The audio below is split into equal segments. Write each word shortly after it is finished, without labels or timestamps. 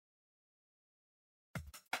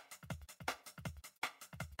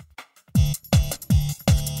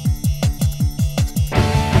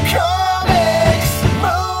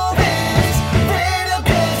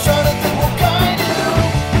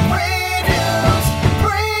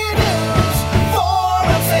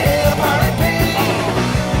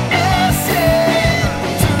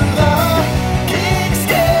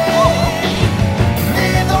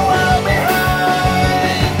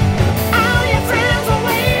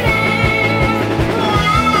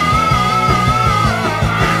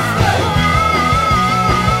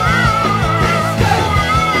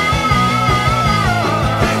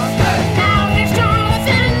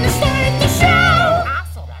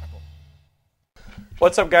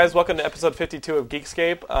What's up, guys? Welcome to episode 52 of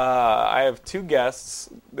Geekscape. I have two guests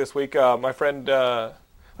this week. My friend,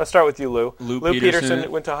 let's start with you, Lou. Lou Peterson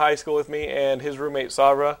went to high school with me, and his roommate,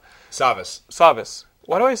 Savas. Savas.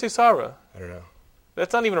 Why do I say Sara? I don't know.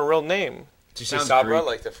 That's not even a real name. Did you say Sabra,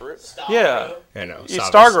 like the fruit? Yeah. I know.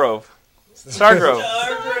 Stargrove. Stargrove.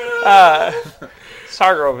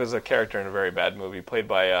 Stargrove is a character in a very bad movie played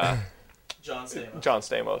by John Stamos. John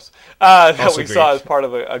Stamos. That Also we great. saw as part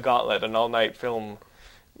of a gauntlet, an all-night film.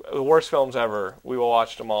 The worst films ever. We will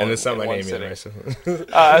watch them all And in, it's not my one name sitting. either. So.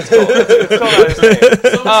 That's cool. It's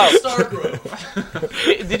still not his name.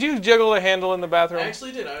 Stargrove. Did you jiggle a handle in the bathroom? I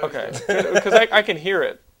actually did. Okay. Because I can hear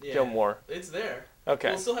it, Yeah, Gilmore. It's there. Okay.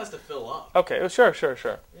 Well, it still has to fill up. Okay, well, sure.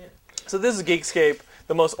 Yeah. So this is Geekscape,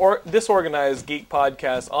 the most disorganized geek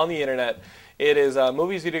podcast on the internet. It is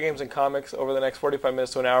movies, video games, and comics. Over the next 45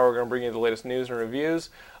 minutes to an hour, we're going to bring you the latest news and reviews.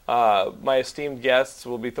 My esteemed guests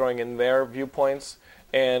will be throwing in their viewpoints,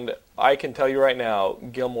 and I can tell you right now,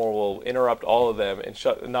 Gilmore will interrupt all of them and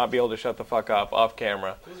not be able to shut the fuck up off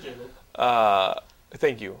camera.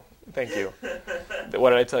 Thank you. What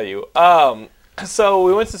did I tell you? So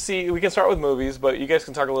we went to see. We can start with movies, but you guys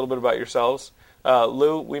can talk a little bit about yourselves.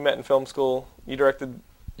 Lou, we met in film school. You directed.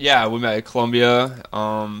 Yeah, we met at Columbia.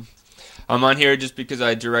 I'm on here just because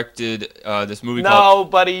I directed this movie called... No,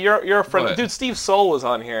 buddy, you're a friend. What? Dude, Steve Soul was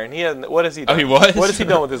on here, and he had. What has he done? Oh, he was? What has he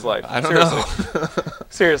done with his life? I don't know.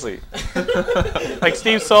 Seriously. Like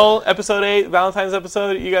Steve Soul, episode 8, Valentine's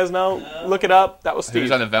episode. You guys know? Look it up. That was He Steve.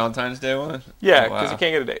 was on the Valentine's Day one? Yeah, Oh, wow. because you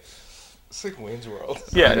can't get a date. It's like Wayne's World.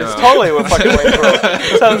 Yeah, I know. it's totally what fucking Wayne's World.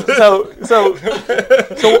 So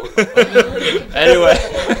Anyway.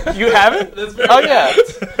 you haven't? That's very Oh yeah.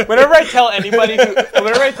 bad. Whenever I tell anybody who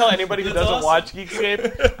doesn't awesome. watch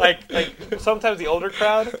Geekscape, like sometimes the older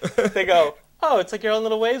crowd, they go, "Oh, it's like your own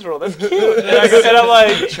little Wayne's World. That's cute." And I'm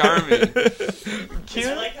like, Charming. "Cute."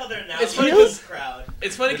 I like how they're now It's in funny this crowd.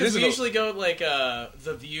 It's funny because is we a- usually go like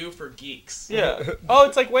The View for geeks. Yeah. Oh,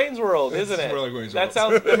 it's like Wayne's World, isn't it? more like Wayne's That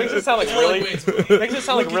World. makes it sound like It's more really. like Wayne's World. Makes it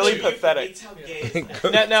sound like really You pathetic. forget how gay is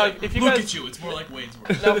that. Now, if you Look guys. at you. It's more like Wayne's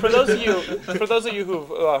World. Now, for those of you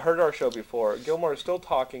who've heard our show before, Gilmore is still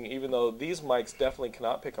talking, even though these mics definitely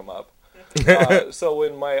cannot pick him up. So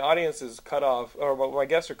when my audience is cut off, or my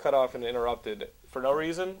guests are cut off and interrupted for no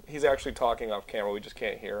reason, he's actually talking off camera. We just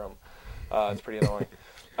can't hear him. It's pretty annoying.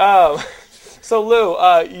 So Lou,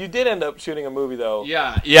 you did end up shooting a movie though.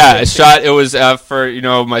 Yeah, I shot. It was for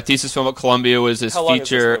my thesis film at Columbia was this How long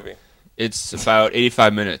feature. is this movie? It's about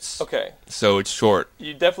 85 minutes. Okay. So it's short.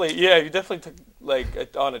 You definitely took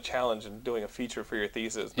on a challenge in doing a feature for your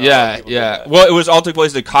thesis. Not a lot of Yeah. people do that. Well, it was all took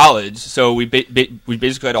place at college, so we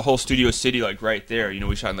basically had a whole Studio City like right there.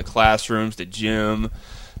 We shot in the classrooms, the gym,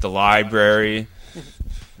 the library.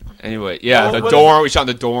 Anyway, yeah, Well, the dorm. We shot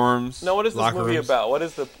in the dorms. Now, what is this Locker movie rooms. about? What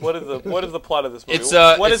is the plot of this movie? It's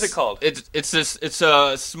What is it called? It's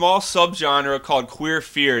a small subgenre called queer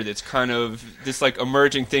fear. That's kind of this like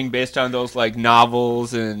emerging thing based on those like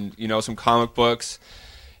novels and some comic books,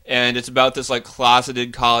 and it's about this like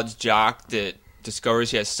closeted college jock that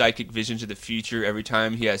discovers he has psychic visions of the future every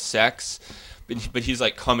time he has sex, but he's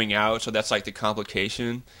like coming out, so that's like the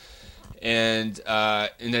complication. And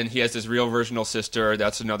then he has this real virginal sister.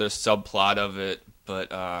 That's another subplot of it.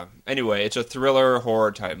 But anyway, it's a thriller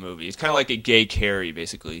horror type movie. It's kind of like a gay Carrie,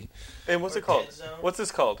 basically. And what's it called? Dead Zone? What's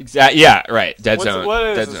this called? Yeah, right. Dead What's- Zone. what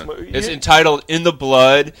is Dead this Zone. movie? It's entitled In the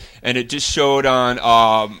Blood, and it just showed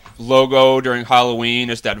on Logo during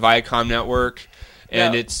Halloween. It's that Viacom network,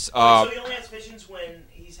 and Yeah. it's So he only has visions when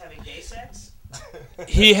he's having gay sex?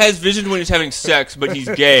 he has visions when he's having sex, but he's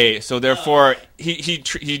gay, so therefore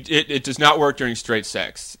it does not work during straight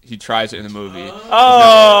sex. He tries it in the movie.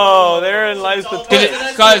 Oh, therein lies the It's all twist.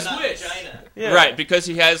 about Because- the vagina. Yeah. Right, because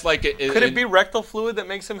he has like Could it be rectal fluid that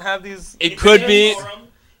makes him have these? It could be.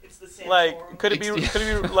 It's the same Like, forum. could it be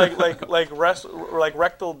like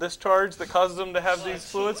rectal discharge that causes him to have these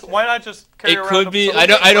fluids? Why not just carry It around could a be.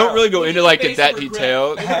 fluid? I don't really go into like Face it that of regret.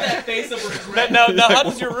 detailed. Look at that face of regret. Now, how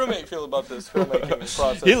does your roommate feel about this filmmaking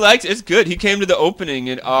process? He likes it's good. He came to the opening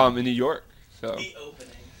in New York. So The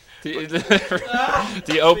opening.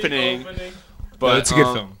 the opening. But it's a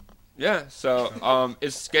good film. Yeah, so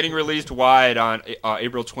it's getting released wide on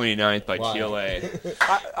April 29th by Wide. TLA.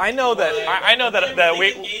 I know that. I know that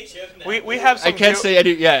we have some. I can't say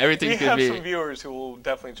any. Yeah, everything We could have be. some viewers who will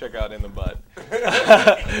definitely check out In the Butt.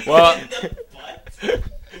 Well,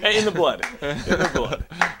 In the blood. In the blood.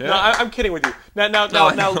 Yeah. No, I'm kidding with you.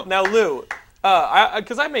 Now, Lou,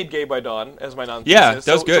 Because I made Gay by Dawn as my non-thesis. Yeah,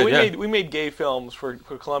 that was good, So yeah. we made gay films for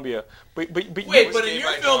Columbia. But Wait, but in your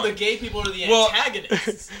by film, Dawn? the gay people are the Well-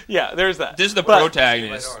 antagonists. yeah, there's that. This is the But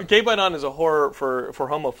protagonist. Gay by Dawn is a horror for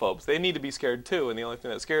homophobes. They need to be scared too, and the only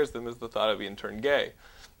thing that scares them is the thought of being turned gay.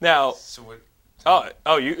 Now, So what?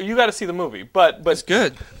 you got to see the movie. But It's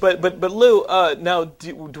good. But Lou, now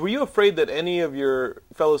were you afraid that any of your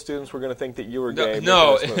fellow students were going to think that you were gay?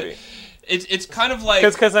 No. making this movie? It's kind of like...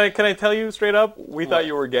 Because can I tell you straight up, we thought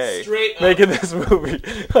you were gay Straight up. making this movie.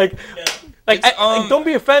 Like don't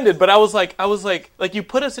be offended, but I was like you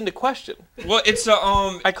put us into question. Well, it's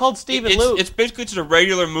I called Steve and Lou. It's basically just a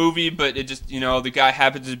regular movie, but it just the guy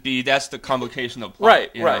happens to be that's the complication of the plot,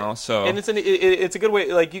 right. know, so and it's a good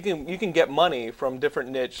way. Like you can get money from different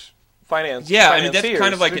niche finance. yeah, I mean that's financiers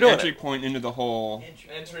kind of like who are an doing entry it. point into the whole.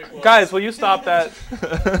 Entry point. Guys, will you stop that?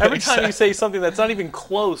 Every time you say something that's not even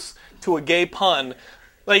close to a gay pun,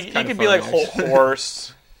 like you kinda could be like funny,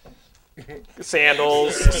 horse,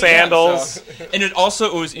 sandals. And it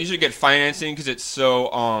was easier to get financing because it's so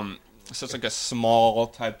it's like a small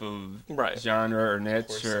type of Right. genre or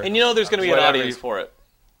niche or And there's going to be an Whatever. audience for it.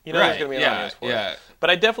 There's right, going to be an audience for it. But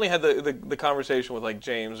I definitely had the conversation with like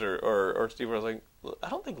James or Steve where I was like, I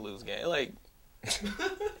don't think Lou's gay. Like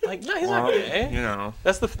no, he's not gay.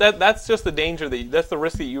 That's that's just the danger that's the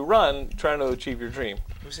risk that you run trying to achieve your dream.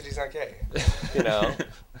 Who said he's not gay?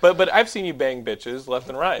 But I've seen you bang bitches left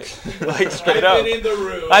and right, like straight up. I've been in the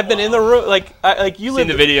room. I've been in the room, like you Seen lived.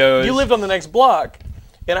 the videos. You lived on the next block,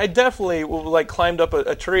 and I definitely climbed up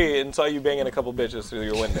a tree and saw you banging a couple bitches through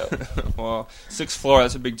your window. Well, 6th floor,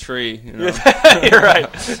 that's a big tree. You're right.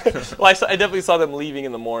 Well, I definitely saw them leaving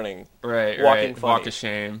in the morning. Right. Walking funny. Walk of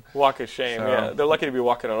shame. Walk of shame. So- Yeah, they're lucky to be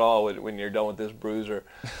walking at all when you're done with this bruiser.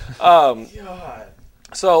 God.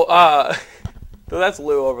 So that's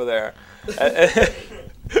Lou over there.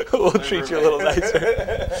 We'll treat you a little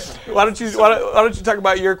nicer. Why don't you talk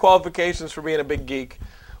about your qualifications for being a big geek?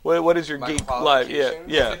 What is your My geek life? Yeah,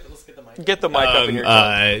 qualifications? yeah. Let's get the mic. Get the mic up in your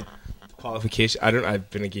cup. Qualification.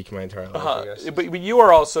 I've been a geek my entire life. I guess. But you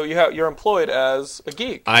are also you're employed as a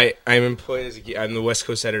geek. I'm employed as a geek. I'm the West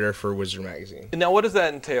Coast editor for Wizard Magazine. Now, what does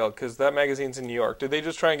that entail? Because that magazine's in New York. Did they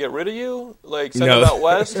just try and get rid of you? Like send No. them out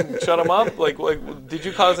west and shut them up? Like did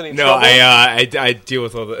you cause any No, trouble? I deal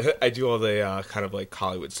with all the kind of like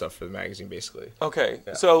Hollywood stuff for the magazine, basically. Okay,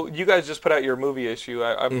 so you guys just put out your movie issue.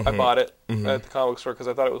 I bought it at the comic store because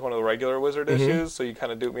I thought it was one of the regular Wizard issues. So you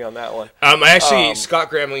kind of duped me on that one. I actually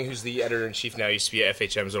Scott Gramling, who's the editor in chief now, used to be at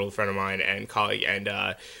FHM, is an old friend of mine and colleague. And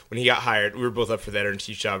when he got hired, we were both up for the editor in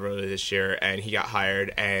chief job earlier this year, and he got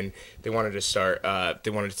hired, and they wanted to start. They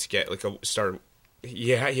wanted to get like a start.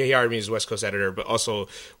 He hired me as West Coast editor, but also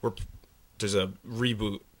there's a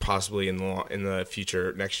reboot possibly in the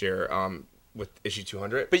future next year. With issue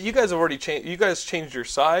 200. But you guys have already changed. You guys changed your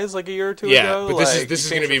size like a year or two Yeah, ago. but this is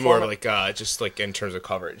going to be more like. like just like in terms of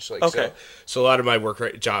coverage. Like, Okay. So a lot of my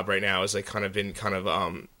job right now is like kind of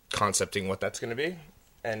concepting what that's going to be,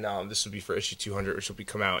 and this will be for issue 200, which will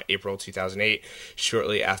come out April 2008,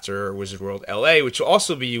 shortly after Wizard World LA, which will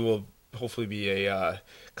also will hopefully be a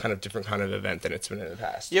kind of different kind of event than it's been in the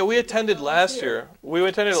past. Yeah, we attended last year. We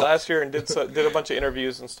attended last year and did a bunch of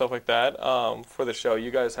interviews and stuff like that for the show.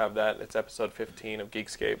 You guys have that. It's episode 15 of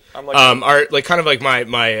Geekscape. I'm like, I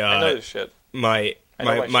know this shit. my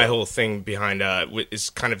shit. whole thing behind is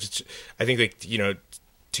kind of, I think, like,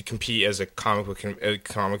 to compete as a comic book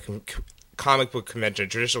convention,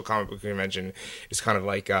 traditional comic book convention, is kind of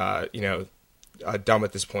like dumb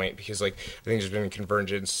at this point, because like I think there's been a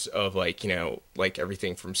convergence of like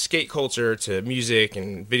everything from skate culture to music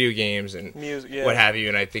and video games and what have you,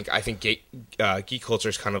 and I think geek culture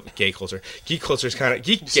is kind of gay culture. Geek culture is kind of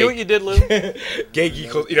geek. See what you did, Lou? Gay geek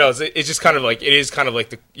culture. It's just kind of like it is kind of like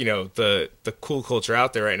the cool culture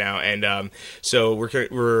out there right now, and so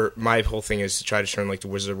we're my whole thing is to try to turn like the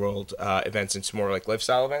Wizard World events into more like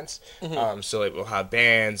lifestyle events. So like we'll have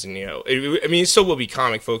bands and it still will be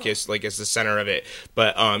comic focused like as the center of it.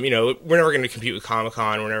 But we're never going to compete with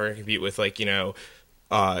Comic-Con. We're never going to compete with like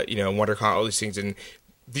WonderCon, all these things, and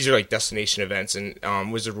these are like destination events.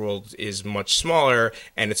 And Wizard World is much smaller,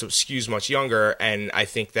 and it skews much younger. And I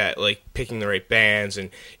think that like picking the right bands and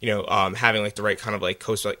having like the right kind of like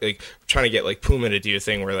coast, like trying to get like Puma to do a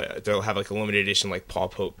thing where they'll have like a limited edition like Paul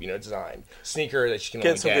Pope design sneaker that you can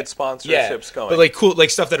Get some good sponsorships going. but like cool like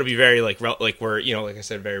stuff that'll be very like where like I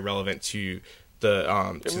said, very relevant to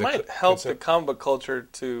the it might help the comic book culture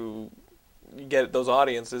to get those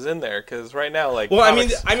audiences in there, because right now, like,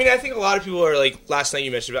 comics, I think a lot of people are like, last night you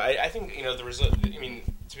mentioned, but I think the result. I mean,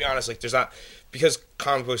 to be honest, like, there's not, because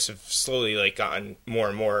comic books have slowly like gotten more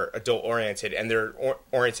and more adult oriented, and they're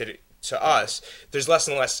oriented to us, there's less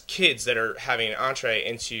and less kids that are having an entree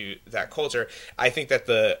into that culture. I think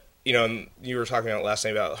that you were talking about last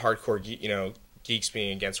night about hardcore, geeks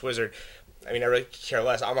being against Wizard. I mean, I really care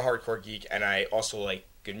less. I'm a hardcore geek, and I also like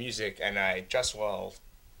good music, and I dress well,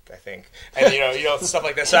 I think, and stuff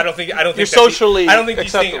like that. So I don't think You're socially I don't think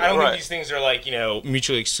acceptable, these things are like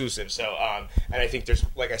mutually exclusive. So and I think there's,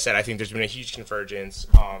 like I said, I think there's been a huge convergence.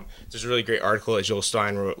 There's a really great article that Joel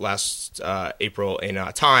Stein wrote last April in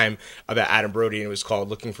Time about Adam Brody, and it was called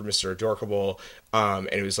 "Looking for Mr. Adorkable." And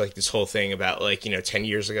it was like this whole thing about 10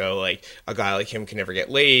 years ago, like a guy like him can never get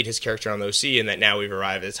laid, his character on the OC, and that now we've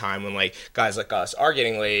arrived at a time when like guys like us are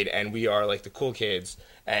getting laid, and we are like the cool kids.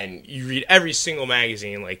 And you read every single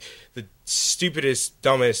magazine, like the stupidest,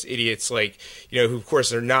 dumbest idiots, like who of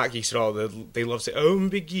course are not geeks at all. They love to say, "Oh, I'm a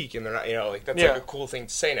big geek," and they're not. Like that's like a cool thing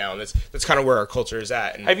to say now, and that's kind of where our culture is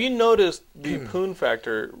at. And have you noticed the poon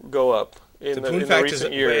factor go up in the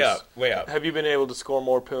recent years? Way up. Have you been able to score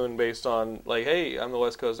more poon based on like, hey, I'm the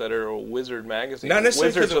West Coast editor of Wizard magazine? Not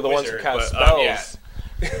necessarily Wizards are the ones who cast spells.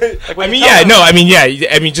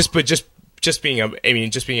 Just being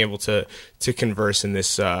able to converse in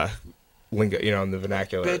this lingo, in the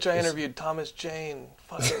vernacular. Bitch, I interviewed Thomas Jane.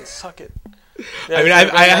 Fucking suck it. Yeah, I mean,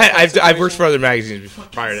 I've worked for other magazines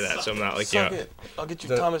prior to that, so I'm not like suck it. I'll get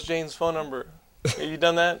you Thomas Jane's phone number. Have you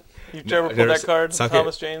done that? You've ever pulled that card?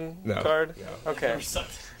 Thomas Jane card? No. Okay.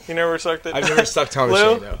 You never sucked it? I've never sucked Thomas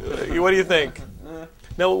Jane. No. What do you think?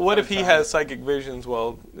 No. What if he has psychic visions?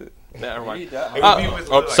 Well. Never mind.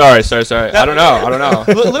 Sorry. I don't know.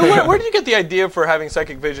 Lou, where did you get the idea for having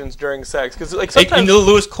psychic visions during sex? Because like sometimes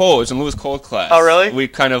Lewis Cole is in Lewis Cole class. Oh, really? We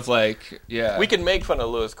kind of we can make fun of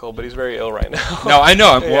Lewis Cole, but he's very ill right now. No, I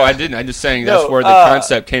know. Well, I didn't. I'm just saying that's where the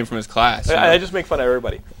concept came from his class. I just make fun of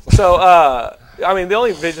everybody. So I mean, the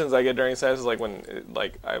only visions I get during sex is like when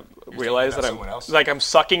I realize that I'm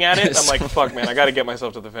sucking at it. I'm like, fuck, man, I got to get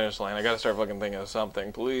myself to the finish line. I got to start fucking thinking of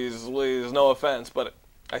something. Please, no offense, but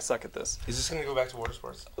I suck at this. Is this going to go back to water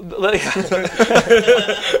sports?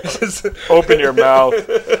 Open your mouth.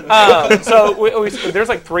 So there's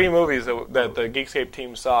like 3 movies that the Geekscape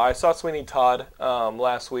team saw. I saw Sweeney Todd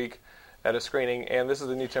last week at a screening, and this is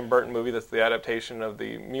the new Tim Burton movie that's the adaptation of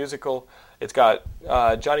the musical. It's got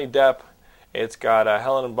Johnny Depp. It's got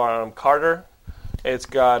Helen Bonham Carter. It's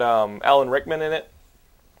got Alan Rickman in it.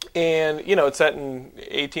 And, it's set in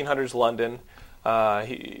 1800s London.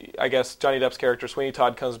 I guess Johnny Depp's character, Sweeney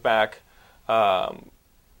Todd, comes back,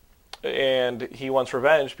 and he wants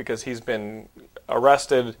revenge because he's been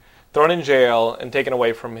arrested, thrown in jail, and taken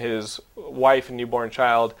away from his wife and newborn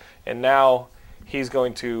child, and now he's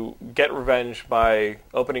going to get revenge by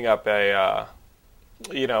opening up a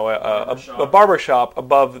barber shop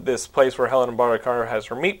above this place where Helen Bonham Carter has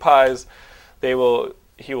her meat pies. He will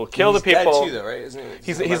kill the people. He's dead too, though,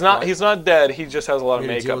 right? He's not dead. He just has a lot of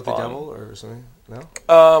makeup deal with the on. devil or something? No.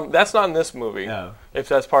 That's not in this movie. No. If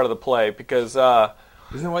that's part of the play, because isn't that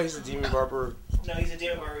why he's a demon barber? No, he's a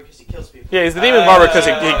demon barber because he kills people. Yeah, he's the demon barber because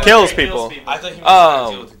he kills people. I thought he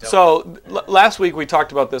was deal with the devil. So last week we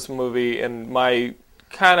talked about this movie and my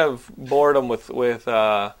kind of boredom with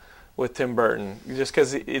Tim Burton, just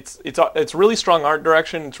because it's really strong art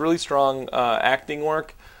direction, it's really strong acting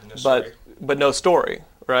work, but no story,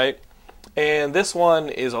 right? And this one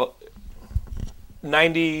is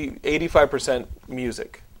 85%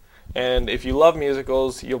 music. And if you love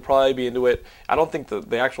musicals, you'll probably be into it. I don't think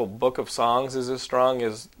the actual book of songs is as strong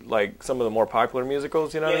as like some of the more popular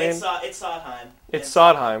musicals, you know what I mean? It's Sondheim. It's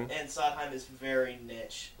Sondheim. And Sondheim is very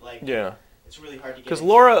niche. Yeah. It's really hard to get. Because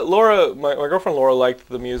Laura, my girlfriend Laura liked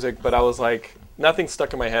the music, but I was like, nothing's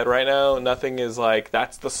stuck in my head right now. Nothing is like,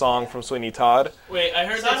 that's the song from Sweeney Todd. Wait, I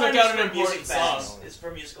heard they took out an important song. It's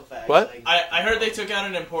for musical facts. What? I heard they took out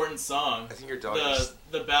an important song. I think your dog is...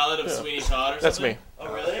 The Ballad of Sweeney Todd or something. That's me.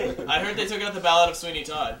 Oh, really? I heard they took out the Ballad of Sweeney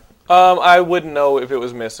Todd. I wouldn't know if it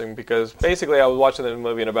was missing because basically I was watching the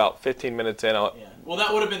movie and about 15 minutes in. Well,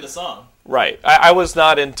 that would have been the song. Right. I was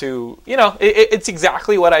not into, it's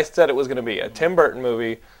exactly what I said it was going to be. A Tim Burton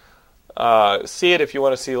movie. See it if you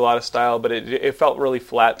want to see a lot of style, but it felt really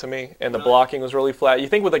flat to me, and the blocking was really flat. You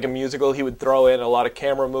think with like a musical, he would throw in a lot of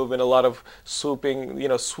camera movement, a lot of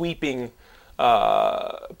sweeping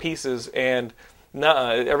pieces, and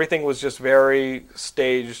everything was just very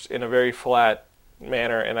staged in a very flat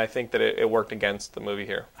manner, and I think that it worked against the movie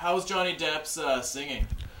here. How was Johnny Depp's singing?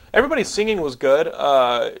 Everybody's singing was good.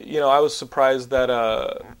 I was surprised that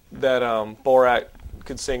Borat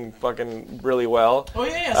could sing fucking really well. Oh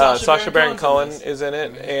yeah. Sacha Baron Cohen is in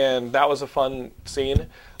it, and that was a fun scene.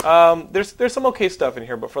 There's some okay stuff in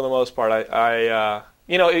here, but for the most part,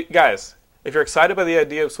 guys, if you're excited by the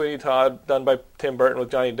idea of Sweeney Todd done by Tim Burton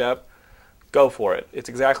with Johnny Depp, go for it. It's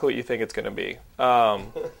exactly what you think it's going to be.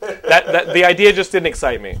 That the idea just didn't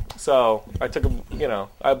excite me, so I took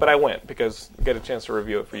but I went because I get a chance to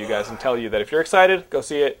review it for you guys and tell you that if you're excited, go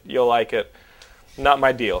see it. You'll like it. Not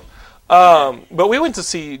my deal. But we went to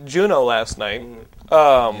see Juno last night.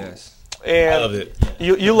 Yes. And I loved it.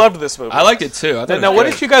 You loved this movie. I liked it too. I thought Now, what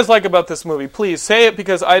did you guys like about this movie? Please say it,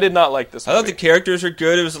 because I did not like this I movie. thought the characters were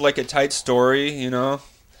good. It was like a tight story, you know.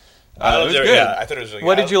 It was good. Yeah, I thought it was really good.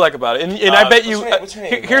 What did you like about it? And I bet you. what's her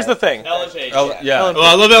name? Here's the thing. Ellen Page. Yeah. Ellen Well,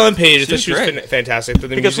 I love Ellen Page. I thought was she was great. fantastic. The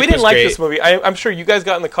Because we music didn't was like great. this movie. I'm sure you guys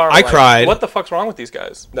got in the car. And I were like, cried. What the fuck's wrong with these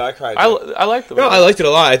guys? No, I cried. I liked the movie. No, I liked it a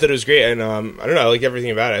lot. I thought it was great, and I don't know. I like everything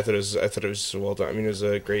about it. I thought it was well done. I mean, it was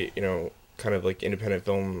a great, kind of like independent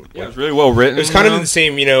film. Yeah, it was really well written. It was kind of in the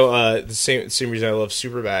same, the same reason I love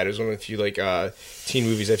Superbad. It was one of the few like teen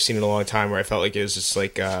movies I've seen in a long time where I felt like it was just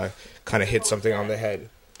like kind of hit something on the head.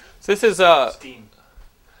 So this is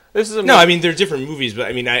a No, I mean they're different movies, but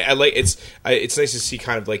I mean I like it's nice to see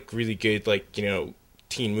kind of like really good like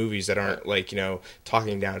teen movies that aren't like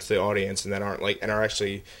talking down to the audience and that aren't like and are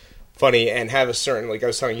actually funny and have a certain, like I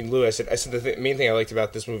was telling you, Lou, I said the main thing I liked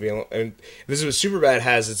about this movie, and this is what Superbad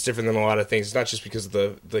has, it's different than a lot of things. It's not just because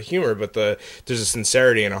of the humor, but there's a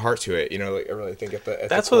sincerity and a heart to it. Like I really think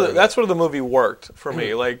that's where the movie worked for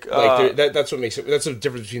me. That's what makes it. That's the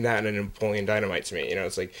difference between that and a Napoleon Dynamite to me.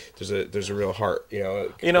 It's like there's a real heart. You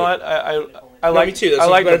know what? I No, like. me too. I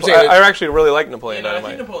like. I actually really like Napoleon I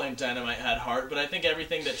Dynamite. think Napoleon Dynamite had heart, but I think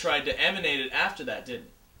everything that tried to emanate it after that didn't.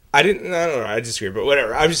 I don't know. I disagree, but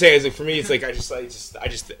whatever. I'm just saying, it's like for me, it's like I just like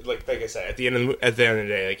I said, at the end of the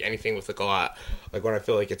day, like anything with like a lot, like when I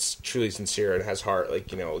feel like it's truly sincere and has heart,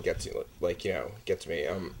 like it'll get to get to me.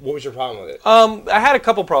 What was your problem with it? I had a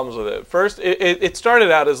couple problems with it. First, it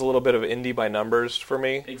started out as a little bit of indie by numbers for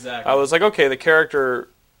me. Exactly. I was like, okay, the character.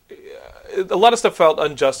 A lot of stuff felt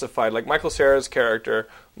unjustified. Like Michael Cera's character,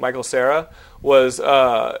 Michael Cera, was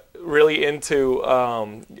really into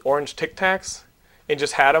orange Tic Tacs. And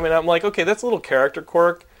just had him, and I'm like, okay, that's a little character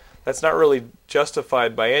quirk. That's not really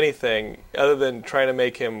justified by anything other than trying to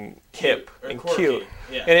make him hip and quirky. cute.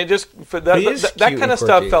 Yeah. And it just that kind of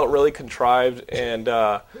stuff felt really contrived, and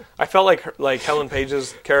I felt like Helen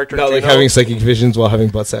Page's character. Not like Juno. having psychic visions while having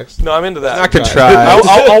butt sex. No, I'm into that. Not contrived.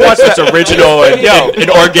 I'll watch that. It's original and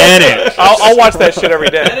organic. I'll watch that shit every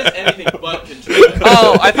That day. is anything but contrived.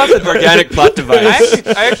 Oh, I thought the Organic plot device.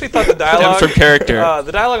 I actually thought the dialogue Stems from character.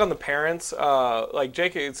 the dialogue on the parents, like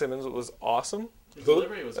J.K. Simmons, was awesome. The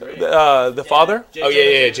delivery was great. The father. Oh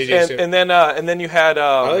yeah, JJ. And then you had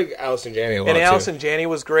I like Allison Janney a lot and too. Allison Janney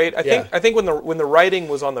was great. I think when the writing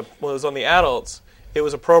was on the adults, it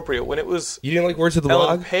was appropriate. When it was You didn't like Words of the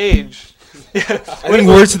Ellen Blog? Page, I think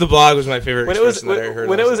Words of the Blog was my favorite. when it was expression that I heard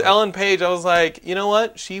when it was last night. Ellen Page, I was like, you know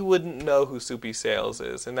what? She wouldn't know who Soupy Sales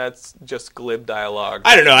is, and that's just glib dialogue.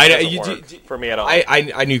 I don't know. Doesn't work for me at all.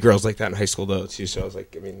 I knew girls like that in high school though too. So I was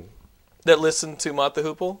like, I mean, That listened to Mott the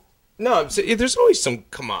Hoople. no, I'm saying, there's always some.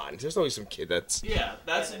 Come on, there's always some kid that's. Yeah,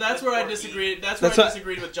 that's where I disagreed. That's where I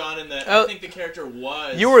disagreed with John in that Oh. I think the character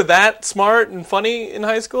was. You were that smart and funny in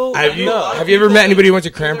high school? Have you No. have you ever met anybody who went to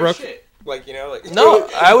do their Cranbrook? shit. Like like No,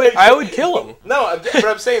 I would kill him. No, but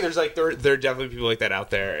I'm saying there's like there are definitely people like that out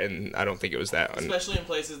there, and I don't think it was that. Especially in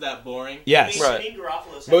places that boring. Yes, Right.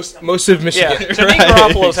 most of Michigan, Yeah, to me,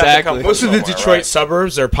 Garoppolo's had to come from most of the somewhere, Detroit right?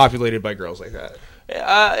 suburbs are populated by girls like that.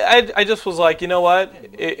 I just was like, you know what?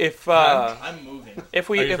 If I'm moving. if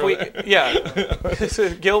we from yeah,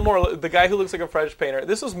 so Gilmore, the guy who looks like a French painter.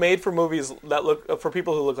 This was made for movies that look for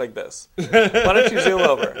people who look like this. Why don't you zoom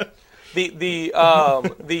over?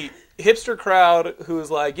 The hipster crowd who's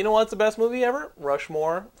like, you know what's the best movie ever?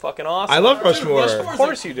 Rushmore, fucking awesome. I love Rushmore. Rushmore's Of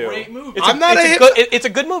course a you do. Great movie. It's I'm not a hip- it's a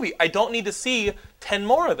good movie. I don't need to see 10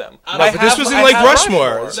 more of them. No, but this wasn't like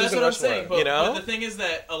Rushmore. This That's wasn't what I'm Rushmore. saying. But, You know? but the thing is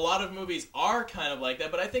that a lot of movies are kind of like that.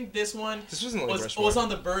 But I think this one This wasn't like was Rushmore. on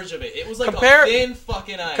the verge of it. It was like Compare- a thin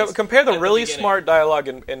fucking ice. Compare the at really beginning. smart dialogue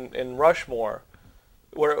in Rushmore,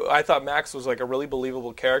 where I thought Max was like a really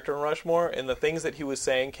believable character in Rushmore, and the things that he was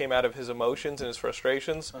saying came out of his emotions and his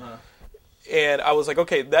frustrations. And I was like,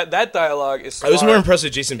 okay, that dialogue is smart. I was more impressed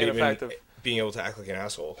with Jason and Bateman effective. being able to act like an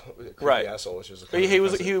asshole, creepy Right. asshole, which was He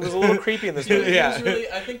was a little creepy in this movie. Yeah. He was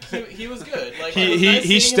really, I think he was good. Like He- it was he- nice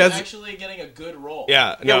he seeing does- him actually getting a good role.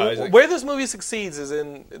 Yeah, Yeah, no, I was like, where this movie succeeds is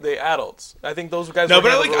in the adults. I think those guys. no, were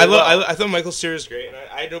but handled I really well. thought Michael Cera was great, and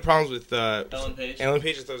I had no problems with Ellen Page. Ellen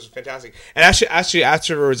Page. I thought it was fantastic, and actually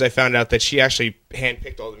afterwards, I found out that she actually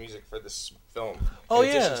handpicked all the music for film. Oh in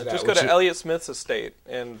addition yeah, to that, just go which to is- Elliott Smith's estate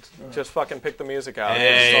and just fucking pick the music out. Hey.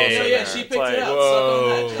 It's all Yeah, in yeah, there. she It's picked like, it out.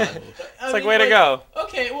 whoa. Suck on that, John. It's like, way to go.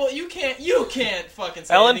 Okay, well, you can't fucking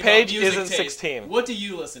say Ellen anything about Page music isn't taste. 16. What do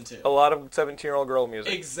you listen to? A lot of 17-year-old girl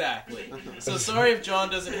music. Exactly. So sorry if John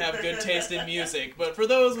doesn't have good taste in music, but for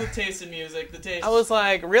those with taste in music, the taste. I was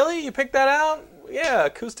like, really? You picked that out? Yeah,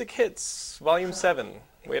 Acoustic Hits, Volume 7.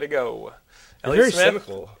 Way to go. You're Elliott very Smith.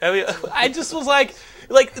 cynical. I just was like,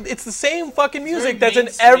 it's the same fucking music very that's in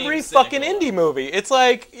mainstream every fucking cynical. indie movie. It's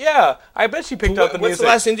like, yeah, I bet she picked out the What's music. the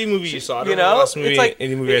last indie movie you saw? I don't You know know, the last movie, it's like,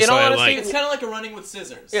 indie movie I in saw all I honesty, liked. It's kind of like a running with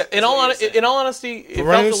scissors. Yeah, is what you're saying. in all honesty, it Running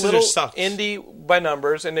felt a with little Scissors sucks. indie by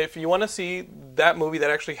numbers. And if you want to see that movie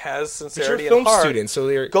that actually has But you're sincerity a film and heart, student, so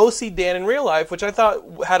you're... go see Dan in Real Life, which I thought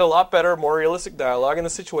had a lot better, more realistic dialogue, and the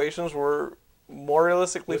situations were more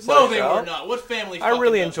realistically No, fleshed they out. were not. What family? I fucking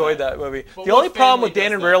really does enjoyed that movie. But The what only problem family with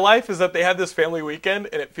Dan does in that? Real Life is that they had this family weekend,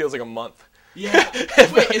 and it feels like a month. Yeah.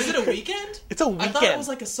 Wait, is it a weekend? It's a I thought it weekend. was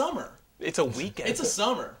like a summer. It's a weekend. It's a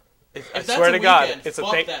summer. I if that's swear a to God, weekend, it's a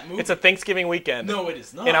fuck that movie. it's a Thanksgiving weekend. No, it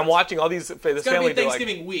is not. And I'm watching all these this It's gotta family be do like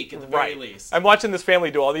Thanksgiving week at the very right. least. I'm watching this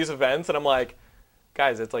family do all these events, and I'm like,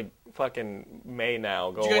 guys, it's like fucking May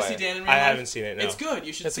now. Go Did you guys away. see Dan in Real I Life? haven't seen it, no. It's good.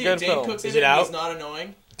 You should It's a see good it. Dane film. Cook's in Is it. it And out? he's not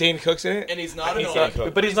annoying. Dane Cook's in it? And he's not He's annoying. not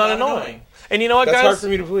Cook. But he's not annoying. And you know what, That's guys? hard for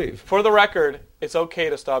me to believe. For the record, it's okay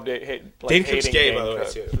to stop Dane Cook's hating gay, Dane by the way,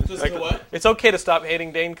 Cook. too. Just the what? It's okay to stop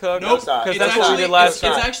hating Dane Cook. Nope. it's not. Because It's that's what we actually- did last it's,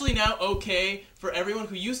 time. It's actually now okay for everyone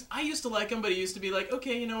who I used to like him, but he used to be like,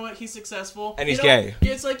 okay, you know what? He's successful. And You he's know, gay.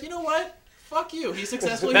 Yeah, it's like, you know what? Fuck you. He's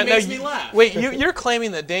successful. He Now- makes now me laugh. Wait, you're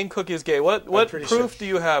claiming that Dane Cook is gay. What pretty proof sure. do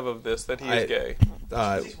you have of this that he is gay?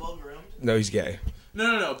 He's well groomed. No, he's gay.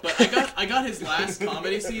 No. But I got his last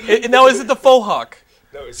comedy CD. Now, is it the faux hawk?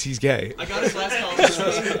 No, he's gay. I got his last comedy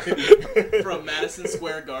CD from Madison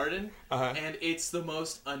Square Garden, and it's the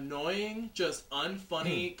most annoying, just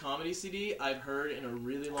unfunny comedy CD I've heard in a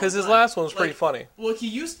really long time. Because his last one was pretty funny. Well,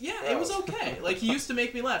 it was okay. Like, he used to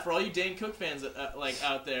make me laugh. For all you Dane Cook fans,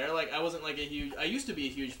 out there, like, I wasn't, I used to be a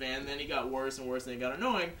huge fan, then he got worse and worse, and he got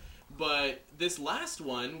annoying, but this last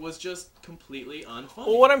one was just completely unfunny.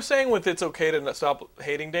 Well, what I'm saying with it's okay to stop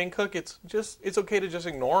hating Dane Cook, it's okay to just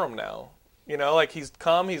ignore him now. You know, like he's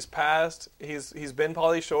come, he's passed, he's been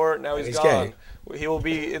Pauly Shore, now he's gone. He will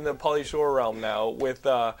be in the Pauly Shore realm now with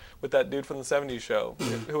that dude from the '70s show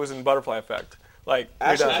who was in Butterfly Effect. Like,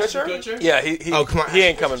 Ashton you're done. Ashton Kutcher? Yeah, he Oh, come on. he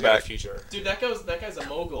ain't coming back. Future. Dude, that guy's a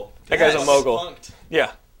mogul. That guy's a He's mogul. spunked.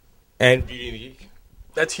 Yeah, And Beauty and the Geek.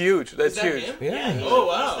 that's huge. That's Is that huge. him? Yeah. Oh,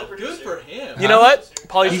 wow. He's the Good producer. for him. You know what?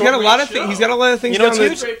 Pauly He's Shore, got a lot of show. things. He's got a lot of things You know down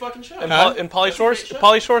what's the... huge? Great fucking show. and, Huh? and Pauly That's a Shore's great show.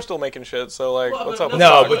 Pauly Shore's still making shit. So like, Well, what's but up? with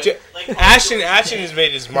No, that? but Ashton has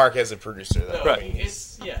made his mark as a producer, though. No, Right. I mean,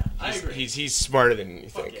 I agree. he's smarter than you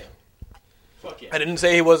Fuck think. yeah. Fuck yeah. I didn't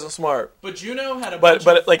say he wasn't smart, But Juno had a but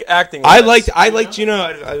bunch of... like acting. I wise. liked Juno.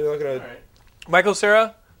 I'm not gonna... Alright. Michael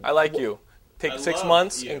Cera. I like you. Take I 6 love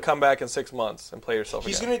months you. and come back in 6 months and play yourself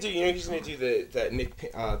He's again. gonna do. He's gonna do the Nick.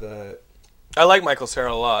 The I like Michael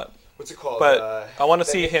Cera a lot, what's it called? but I want to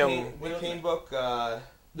the see Nick him. Payne, Nick Payne book.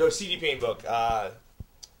 No, CD Payne book.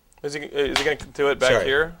 Is he going to do it back Sorry.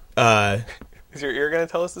 here? Uh, Is your ear going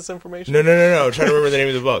to tell us this information? no. I'm trying to remember the name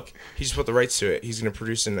of the book. He just put the rights to it. He's gonna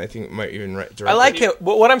produce it. And I think might even direct. I like him.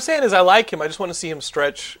 What I'm saying is I like him. I just want to see him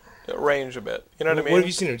stretch range a bit. You know what I mean? What have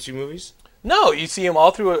you seen him? 2 movies No, you see him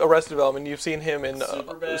all through Arrested Development. You've seen him in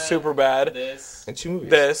Superbad. Superbad. This. and 2 movies.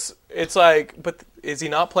 This. It's like, but is he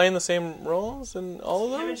not playing the same roles in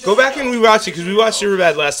all of them? Go back and rewatch it because we watched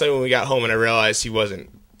Superbad last night when we got home, and I realized he wasn't.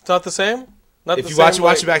 It's not the same. Not If the you same,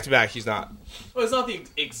 watch it back to back, he's not. Well, it's not the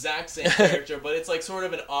exact same character, but it's like sort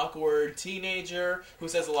of an awkward teenager who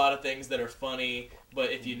says a lot of things that are funny,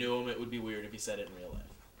 but if you knew him, it would be weird if he said it in real life.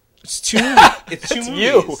 It's 2. It's 2 It's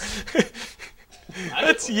movies. you. I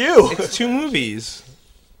That's get- you. It's 2 movies.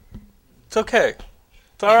 It's okay.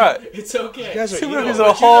 It's all right. It's okay. You guys are 2 evil. movies But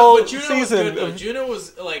a whole but Juno was season. good, though. of- Juno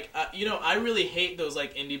was like, I really hate those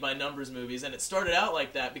like indie by numbers movies, and it started out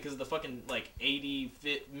like that because of the fucking like 80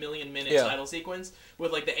 million minute Yeah. title sequence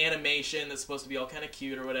with like the animation that's supposed to be all kind of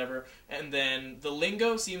cute or whatever, and then the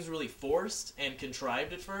lingo seems really forced and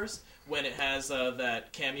contrived at first when it has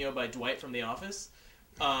that cameo by Dwight from The Office.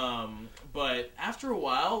 But after a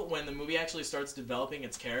while, when the movie actually starts developing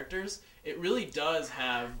its characters, it really does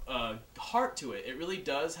have heart to it. It really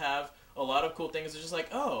does have a lot of cool things. It's just like,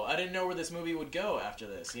 oh, I didn't know where this movie would go after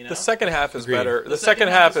this. You know, The second half is Agreed. better. The second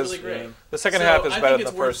half is really great. the second So half is I better think than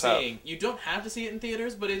it's the first worth half. seeing. You don't have to see it in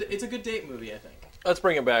theaters, but it's a good date movie, I think. Let's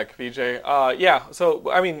bring it back, Vijay. Yeah.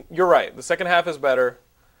 So I mean, you're right. The second half is better.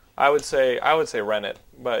 I would say rent it,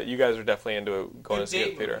 but you guys are definitely into going Good to see it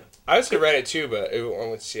date in theater. movie. I would say read it too, but I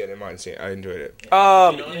went to see it. I didn't mind seeing it. I enjoyed it. You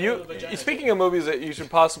know, You speaking of movies that you should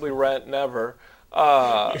possibly rent, never.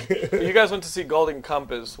 You guys went to see Golden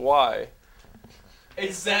Compass. Why?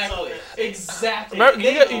 Exactly.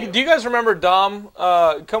 Do you guys remember Dom?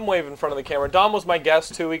 Come wave in front of the camera. Dom was my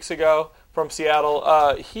guest 2 weeks ago from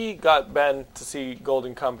Seattle. He got Ben to see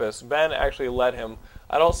Golden Compass. Ben actually let him.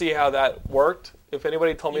 I don't see how that worked. If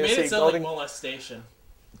anybody told me You to made see it sound Golden, like molestation.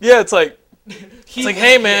 yeah, it's like He like, let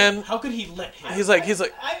hey, him. man. How could he let him? he's like,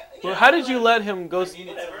 well, how did you let him go? I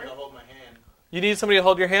needed someone to hold my hand. You need somebody to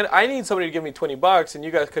hold your hand. I need somebody to give me $20, and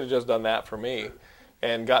you guys could have just done that for me,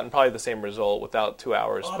 and gotten probably the same result without 2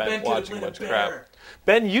 hours Oh, spent Ben could've watching a played a bunch of crap. bear.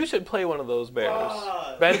 Ben, you should play one of those bears.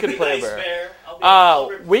 Ben could Be play nice, a bear. I'll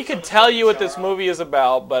rip We could someone's tell you what jar this off. movie is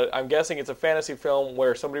about, but I'm guessing it's a fantasy film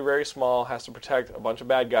where somebody very small has to protect a bunch of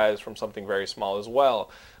bad guys from something very small as well,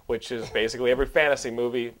 which is basically every fantasy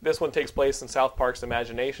movie. This one takes place in South Park's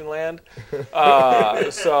Imagination Land.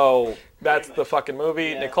 So that's the fucking movie.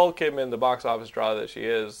 Yeah. Nicole Kidman, the box office draw that she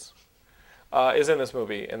is in this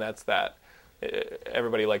movie, and that's that.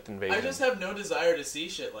 Everybody liked Invasion. I just have no desire to see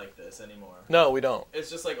shit like this anymore. No, we don't.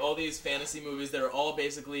 It's just like all these fantasy movies that are all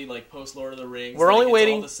basically like post Lord of the Rings. We're like, only it's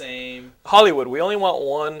waiting- all the same. Hollywood, we only want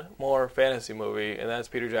one more fantasy movie, and that's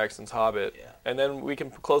Peter Jackson's Hobbit. Yeah. And then we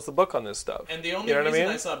can close the book on this stuff. And the only You know what I reason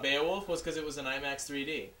mean? I saw Beowulf was because it was in IMAX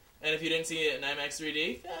 3D. And if you didn't see it in IMAX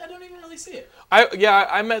 3D, I don't even really see it.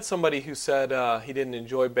 I met somebody who said he didn't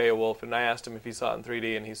enjoy Beowulf, and I asked him if he saw it in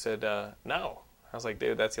 3D, and he said no. I was like,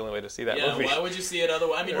 dude, that's the only way to see that Yeah, movie. why would you see it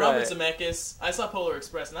otherwise? I mean, Right. Robert Zemeckis. I saw Polar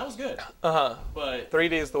Express, and that was good. Uh-huh. But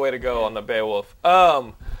 3D is the way to go on the Beowulf.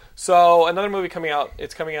 So another movie coming out,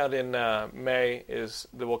 it's coming out in May, is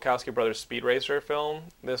the Wachowski Brothers Speed Racer film.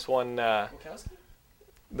 This one, Wachowski?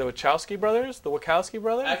 the Wachowski Brothers? The Wachowski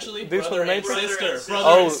Brothers? Actually, These brother were the and main- sister. sister. Brother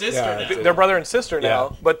Oh, and sister yeah. now. They're brother and sister now,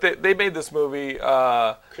 Yeah. but they made this movie.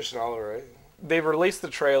 Christian Oliver, right? They've released the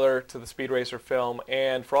trailer to the Speed Racer film,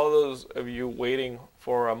 and for all those of you waiting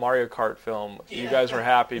for a Mario Kart film, you guys are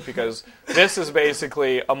happy because this is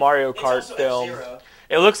basically a Mario It's Kart also film. F-Zero.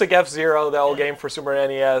 It looks like F-Zero, the old game for Super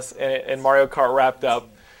NES, and Mario Kart wrapped up.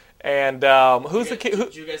 And who's the kid?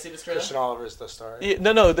 Did you guys see this trailer? Christian Oliver is the star.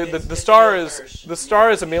 No. The It's star Emil is Hirsch. the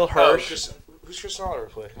star is Emil Hirsch. Who's Christian Oliver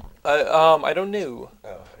play? I don't know.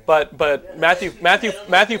 Oh, But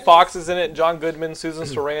Matthew Fox is in it, John Goodman, Susan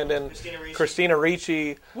Sarandon, Christina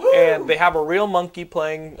Ricci, and they have a real monkey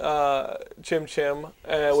playing Chim Chim,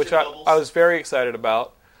 which I was very excited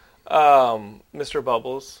about, Mr.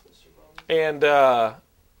 Bubbles, and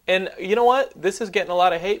you know what? This is getting a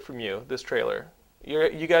lot of hate from you. This trailer,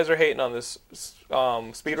 you guys are hating on this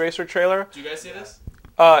Speed Racer trailer. Did you guys see this?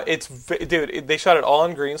 Dude, they shot it all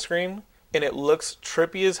on green screen, and it looks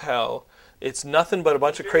trippy as hell. It's nothing but a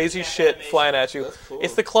bunch of crazy shit flying at you.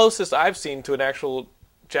 It's the closest I've seen to an actual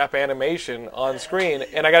Jap animation on screen,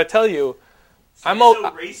 and I gotta tell you, I'm so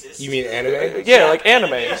o- racist. You mean anime? yeah, like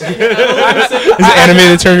anime. Is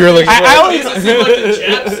anime the term you were looking for? I always Does it seem like the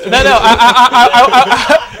Japs? no.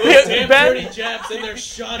 Damn Ben, dirty Japs in their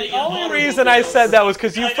shoddy. the only reason I said that was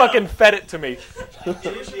because you fucking fed it to me. Jewish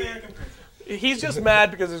American princess. He's just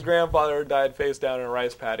mad because his grandfather died face down in a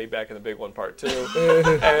rice paddy back in the Big One Part 2,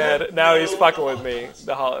 and now he's fucking with me.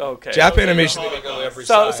 Okay. Jap animation. They go every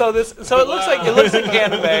So side. it looks like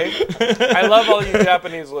anime. I love all you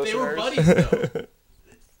Japanese They were listeners, buddies, though.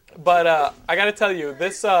 but I gotta tell you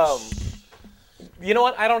this. You know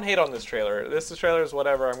what? I don't hate on this trailer. This trailer is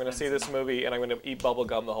whatever. I'm gonna see this movie and I'm gonna eat bubble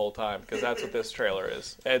gum the whole time because that's what this trailer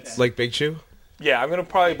is. It's Like Big Chew? yeah. I'm gonna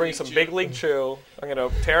probably bring some Big League Chew. I'm gonna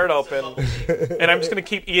tear it open and I'm just gonna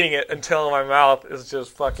keep eating it until my mouth is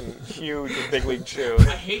just fucking huge with Big League Chew. I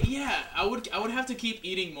hate. Yeah, I would have to keep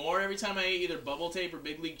eating more every time I ate either Bubble Tape or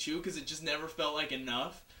Big League Chew because it just never felt like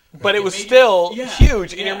enough. But it was made still your- yeah,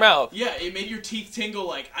 huge in yeah, your mouth. Yeah, it made your teeth tingle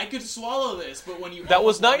like, I could swallow this, but when you That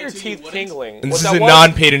was almost not wanted your to, you teeth wouldn't. tingling. And What this is that a was-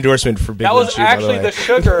 non-paid endorsement for Big That League was Chew, by actually the the way.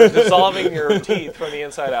 sugar dissolving your teeth from the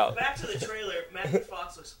inside out. Back to the trailer. Matthew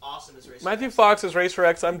Fox looks awesome as Racer. Matthew Fox is Racer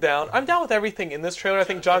X. I'm down. I'm down with everything in this trailer. I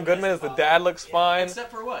think John Goodman as the dad looks fine.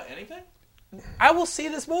 Except for what? Anything? I will see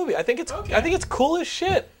this movie. I think it's Okay. I think it's cool as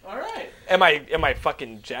shit. All right. Am I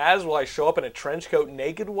fucking jazzed? Will I show up in a trench coat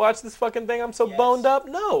naked to watch this fucking thing? I'm so Yes. boned up.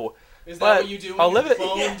 No. Is that But what you do when I'll you're live it.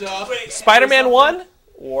 boned up? Spider-Man or 1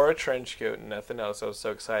 wore a trench coat and nothing else. I was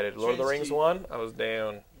so excited. Lord of the Trench Rings coat. 1, I was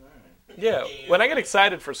down. Yeah, when I get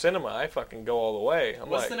excited for cinema, I fucking go all the way. I'm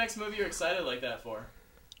What's like, the next movie you're excited like that for?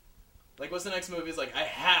 Like, what's the next movie? Is like, I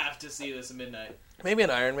have to see this at midnight. maybe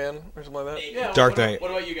an Iron Man or something like that. Yeah. Dark what, Knight.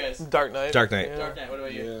 What about you guys? Dark Knight. Dark Knight. Yeah. Dark Knight. What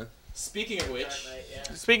about you? Speaking of which, Dark Knight,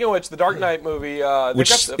 yeah. Speaking of which, the Dark Knight movie, they Which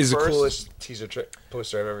got is the first- coolest teaser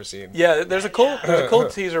poster I've ever seen. Yeah, there's a cool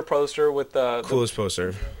teaser poster with Coolest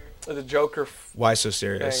poster. the Joker Why so thing.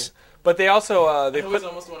 serious? But they also I they always put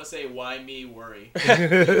almost want to say, "Why me worry?"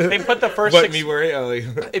 they put the first What 6. me worry? Oh,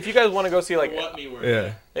 like, If you guys want to go see like what me worry?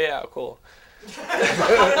 yeah, yeah, cool.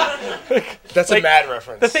 that's Like, a mad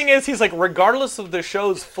reference. The thing is, he's like, regardless of the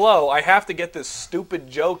show's flow, I have to get this stupid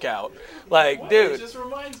joke out. Like, It dude, just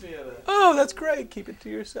reminds me of that. oh, that's great. Keep it to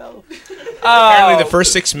yourself. Apparently, the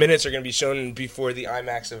first 6 minutes are going to be shown before the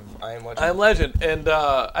IMAX of I Am Legend. I Am Legend, and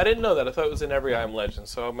I didn't know that. I thought it was in every I Am Legend,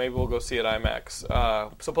 so maybe we'll go see it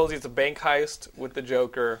IMAX. Supposedly it's a bank heist with the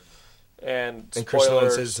Joker, and Chris Nolan spoiler,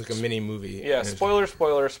 says it's like a mini movie. yeah, And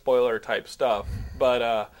spoiler type stuff.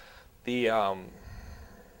 But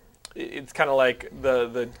it's kind of like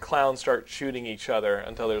the clowns start shooting each other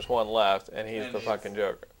until there's one left, and he's And the he's- fucking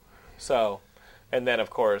Joker. So, and then of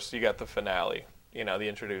course you got the finale. You know, the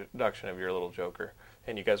introduction of your little Joker,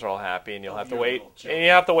 and you guys are all happy, and you'll have to Your wait, little Joker. and you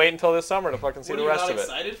have to wait until this summer to fucking see What, the are you rest not of it.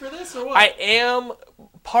 excited for this or what? I am.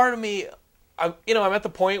 Part of me, I'm at the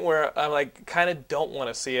point where I'm like, kind of don't want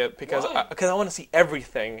to see it because Why? I want to see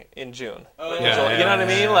everything in June. Oh, In yeah, July. yeah, You know what I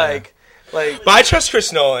mean? yeah. Like. But I trust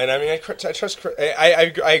Chris Nolan. I mean, I trust.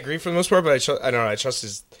 I agree for the most part, but I don't know. I trust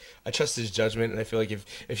his judgment, and I feel like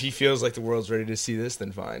if he feels like the world's ready to see this,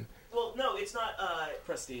 then fine. Well, no, it's not.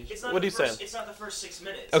 Prestige. It's not What the are you first, saying? It's not the first 6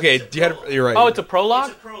 minutes. Okay, It's a prologue. you're right. Oh, it's a prologue.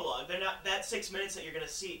 It's a prologue. They're not. That 6 minutes that you're gonna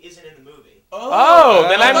see isn't in the movie. Oh,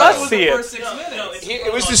 then I thought must it was see the it. First 6 No, minutes. no, it's a It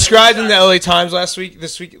was prologue. described in the LA Times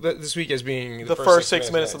this week as being The first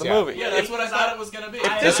 6 minutes of the yeah. movie. Yeah, that's what I thought it was gonna be.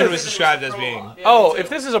 this one is- was described as being. Yeah, Oh, me if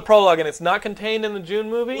too. this is a prologue and it's not contained in the June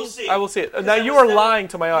movie, We'll see. I will see it. Now that you was- are that- lying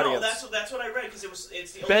to my No, audience. that's what I read because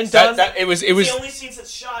it's the Ben only Dunn- It was it's the only scenes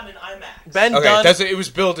that's shot in IMAX. Ben okay. Dunn. It was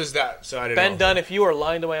billed as that, so I didn't Ben know. Dunn, if you are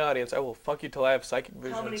lying to my audience, I will fuck you till I have psychic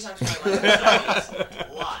How many visions. times have I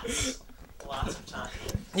lied? Lots of times.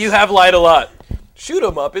 You have lied a lot. Shoot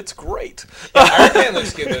 'em up. It's great. Iron Man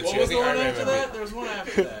looks good though What too. was I the think one Iron Man after might be- that? There was one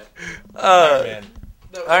after that. Iron Man.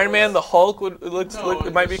 Iron Man, the Hulk No,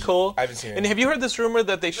 it might be cool. I haven't seen it. And have you heard this rumor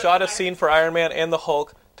that they shot a scene for Iron Man and the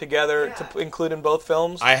Hulk together to include in both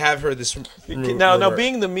films? I have heard this. Now,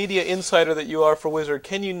 being the media insider that you are for Wizard,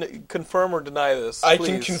 can you confirm or deny this? I can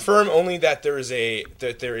please? confirm only that there is a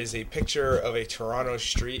picture of a Toronto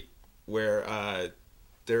street where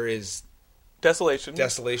there is Desolation.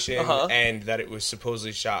 desolation, Uh-huh. and that it was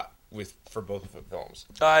supposedly shot for both of the films.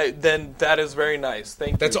 Then that is very nice.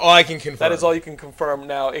 Thank you. That's all I can confirm. That is all you can confirm.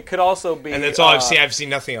 Now, it could also be... and that's all I've seen. I've seen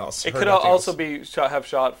nothing else. It Heard could nothing also else. be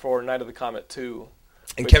shot for Night of the Comet 2.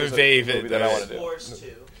 And which Kevin is a Feige. movie that I want to do. Spores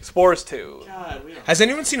 2. Spores 2. God, we don't. Has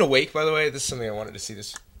anyone seen Awake? By the way, this is something I wanted to see.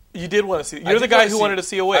 This. You did want to see... I You're the did guy wanna who see- wanted to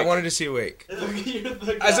see Awake. I wanted to see Awake, You're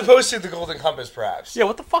the as guy. opposed to the Golden Compass, perhaps. Yeah,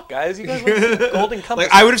 what the fuck, guys? You guys went to see Golden Compass.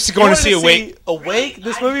 Like I would have You gone to wanted see Awake. Awake?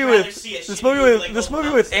 This I'd movie rather with... see a This shitty movie movie with... like This Golden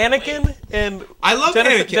movie with Compass than Anakin and... I love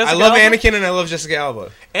Jennifer- Anakin. I Jessica love Alba? Anakin, and I love Jessica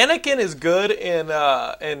Alba. Anakin is good in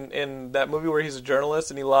that movie where he's a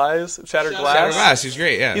journalist and he lies, Shattered Glass. Shattered Glass. He's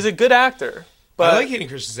great. Yeah. He's a good actor. But I like Hayden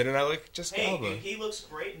Christensen, and I like Jessica Hey, Alba. he looks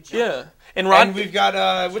great in Jump. yeah. And And we've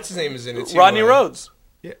got what's his name is in it too. Rodney Rhodes.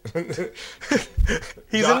 Yeah.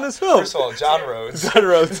 He's in this film. First of all, John Rhodes. John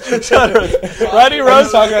Rhodes. John Rhodes. Rodney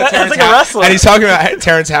Rhodes. talking about That's like Terrence a wrestler. And he's talking about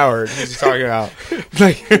Terrence Howard. He's talking about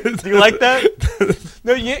like. Do you like that?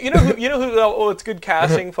 No, you know who. Oh, it's good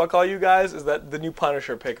casting. Fuck all you guys. Is that the new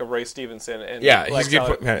Punisher pick of Ray Stevenson? And Yeah, Lex he's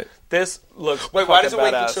good. Luthor. This looks. Wait, why does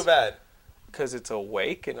Awake look so bad? Because it's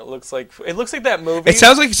Awake, and it looks like that movie. It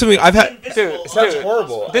sounds like something I've had. Invisible. Dude, It sounds dude.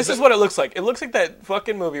 horrible. This is what it looks like. It looks like that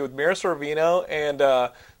fucking movie with Mira Sorvino and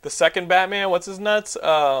the second Batman. What's his nuts?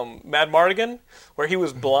 Mad Mardigan, where he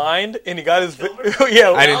was blind and he got his.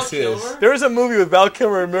 Yeah, I didn't see this. there was a movie with Val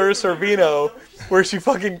Kilmer and Mira Sorvino where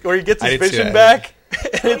he gets I his didn't see vision that. back,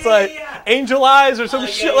 and it's yeah, like yeah. Angel Eyes or some Yeah,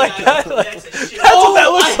 shit yeah, like yeah, that. yeah, Like, that's a shit. that's what that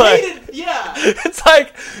looks I like. hated, yeah. It's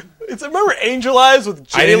like remember Angel Eyes with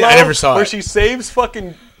J-Lo, I never saw where it. she saves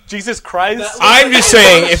fucking Jesus Christ. I'm just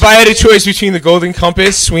saying, if I had a choice between the Golden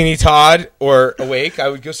Compass, Sweeney Todd, or Awake, I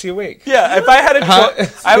would go see Awake. Yeah, if I had a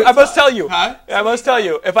choice, I must tell you. Huh? I must tell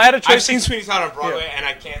you, if I had a choice, I've seen Sweeney Todd on Broadway, and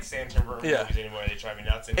I can't stand Tim Burton Yeah. movies anymore. They drive me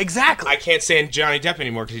nuts. And exactly. I can't stand Johnny Depp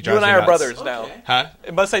anymore because he You drives and me I are nuts. brothers now. Okay. Huh?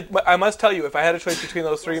 I must tell you, if I had a choice between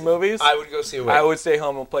those three movies, I would go see Awake. I would stay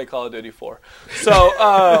home and play Call of Duty 4.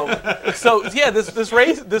 So, yeah,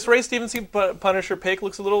 this Ray Stevenson Punisher pick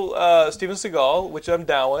looks a little Steven Seagal, which I'm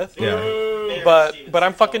down with. Yeah. But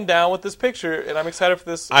I'm fucking down with this picture, and I'm excited for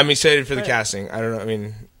this. I'm excited for the casting. I don't know. I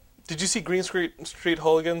mean, Did you see Green Street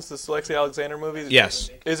Hooligans, this Lexi Alexander movie? Yes.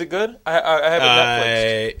 Is it good? I have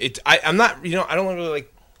it Netflix. I'm not. I don't really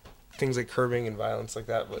like things like curbing and violence like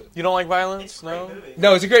that. But You don't like violence? It's a great No? movie.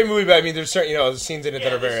 no, it's a great movie. But I mean, there's certain scenes in it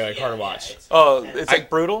that are very hard to watch. It's like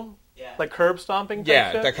brutal? Yeah. Like curb stomping type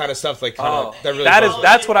Yeah, shit? that kind of stuff. Like that really.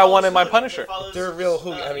 That's what I want in my Punisher. They're real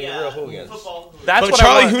real hooligans. That's But what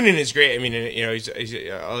Charlie I want. Hunnam is great. I mean, he's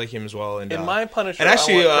I like him as well. And In my Punisher, and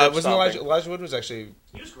actually, I want curb wasn't stomping. Elijah Wood was actually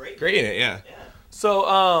He was great. great in it. Yeah, So,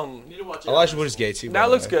 You need to watch Elijah Wood is gay too. by that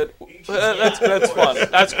the looks way. good. That's fun.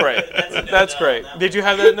 That's great. That's great. Did you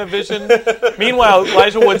have that in a vision? Meanwhile,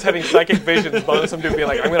 Elijah Wood's having psychic visions, but some dude being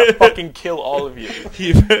like, "I'm gonna fucking kill all of you."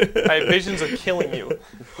 I have visions of killing you.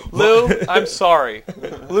 Lou, I'm sorry.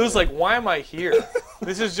 Lou's like, "Why am I here?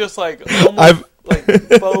 This is just like almost like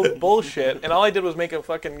faux bullshit." And all I did was make a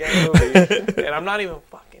fucking gay movie, and I'm not even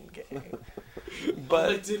fucking gay.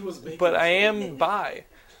 But I am bi.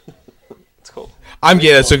 It's cool. I'm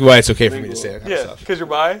gay. That's why it's okay for me to say that kind of Yeah, stuff. because you're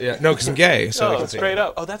bi. Yeah, no, because I'm gay. So I Oh, can say straight that.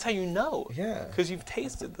 up. Oh, that's how you know. Yeah. Because you've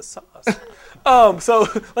tasted the sauce. So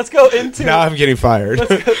let's go into. Now I'm getting fired.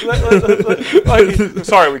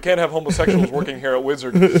 Sorry, we can't have homosexuals working here at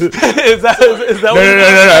Wizard. is that No. what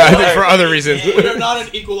I think for other reasons. We are not an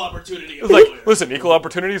equal opportunity. It's like, listen, equal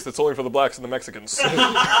opportunities, that's only for the blacks and the Mexicans.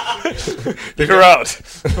 You're out.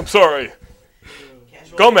 I'm sorry.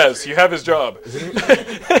 Gomez, you have his job.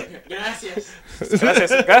 Gracias.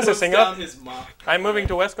 Gracias, senor. Down his mop. I'm moving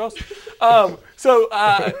to West Coast.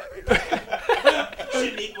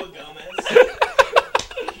 Shaniqua Gomez.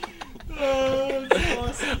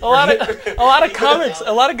 A lot of comics,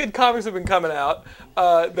 a lot of good comics have been coming out.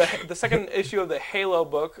 The second issue of the Halo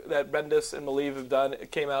book that Bendis and Malieve have done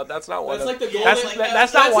came out. That's not one. That's of like the golden.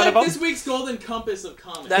 that's not one like of them. this week's golden compass of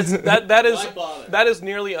comics. Why bother? That is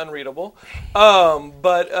nearly unreadable.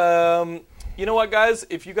 You know what, guys?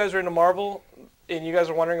 If you guys are into Marvel and you guys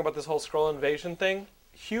are wondering about this whole Skrull invasion thing,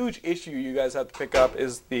 huge issue you guys have to pick up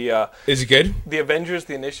is the Is it good? the Avengers,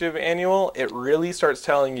 the Initiative Annual. It really starts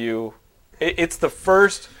telling you. It's the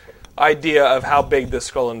first idea of how big this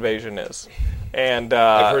Skrull invasion is. And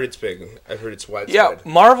I've heard it's big. I've heard it's widespread.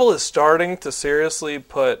 yeah, Marvel is starting to seriously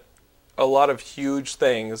put a lot of huge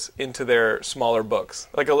things into their smaller books.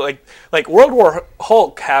 Like World War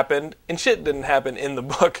Hulk happened, and shit didn't happen in the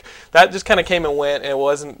book. That just kind of came and went, and it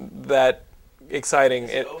wasn't that exciting. Is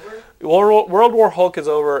it over? World War Hulk is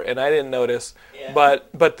over, and I didn't notice. Yeah.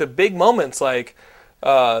 But the big moments, like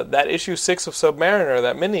that issue 6 of Submariner,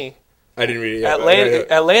 that mini. I didn't read it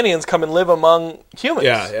yet. Atlanteans come and live among humans.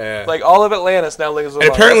 Yeah. Like all of Atlantis now lives among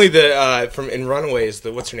And apparently us. from in Runaways,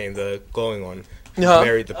 what's her name, the glowing one, Uh-huh.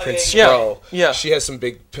 married the Prince yeah. Skrull. Yeah. She has some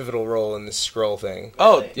big pivotal role in this Skrull thing.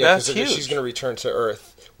 Oh, Yeah, that's 'cause huge. she's going to return to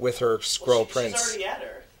Earth with her Skrull prince. She's already at her.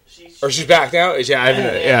 Or she's back now? Yeah, I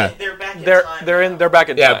haven't. Yeah. They're back in They're time. they're back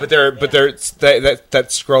in Yeah, time. but that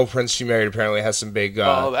Skrull prince she married apparently has some big.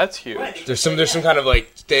 Oh, that's huge. Right, there's some kind of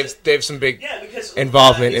like they have some big. Yeah, because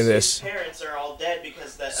involvement in his this. parents are all dead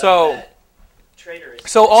because that traitor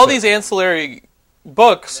is. So all these ancillary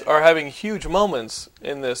books are having huge moments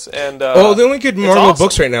in this, and The only good Marvel awesome.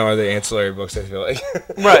 books right now are the ancillary books. I feel like.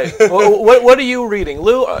 right. Well, what are you reading,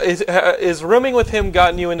 Lou? Is rooming with him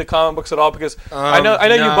gotten you into comic books at all? Because I know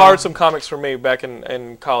you no. borrowed some comics from me back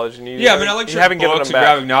in college, and Yeah, I mean, I like you haven't given them books and back.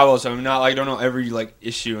 graphic novels. I'm not like I don't know every like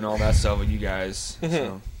issue and all that stuff with you guys.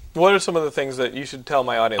 So. What are some of the things that you should tell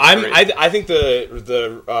my audience? to read? I think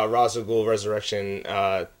the Rhas Ghul Resurrection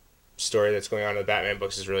story that's going on in the Batman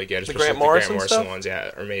books is really good. Especially Grant the Morrison Grant Morrison stuff? ones, yeah,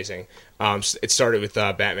 are amazing. It started with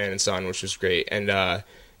Batman and Son, which was great, and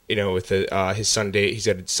with his son, he's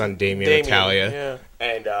got a son Damien Italia, yeah.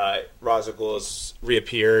 and Rhas Ghul has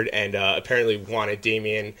reappeared and apparently wanted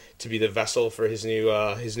Damien to be the vessel for his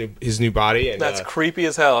new body. And That's creepy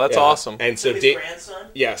as hell. That's yeah. awesome. And so his grandson.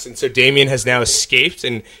 yes, and so Damien has now escaped,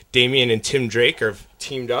 and Damien and Tim Drake are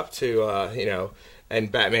teamed up to and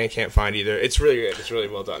Batman can't find either. It's really good. It's really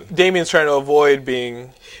well done. Damien's trying to avoid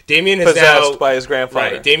being Damien is possessed now by his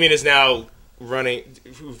grandfather. Right. Damien is now running.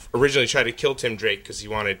 Who originally tried to kill Tim Drake because he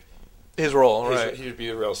wanted His role, right? he would be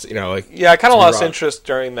the real. Yeah, I kind of to be lost Rob. interest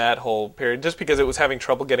during that whole period, just because it was having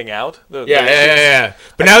trouble getting out. Yeah.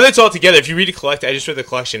 But now that's all together. If you read I just read the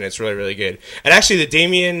collection. It's really, really good. And actually, the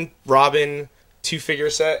Damien Robin 2-figure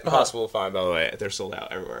set, impossible to find, by the way. They're sold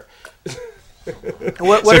out everywhere.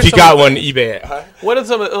 What So are if you some got of- one, eBay it. Huh? What are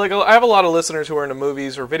some I have a lot of listeners who are into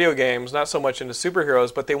movies or video games, not so much into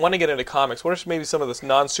superheroes, but they want to get into comics. What are maybe some of the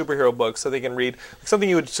non-superhero books that they can read? Something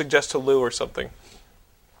you would suggest to Lou or something?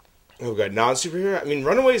 Oh god, non-superhero. I mean,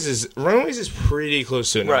 Runaways is pretty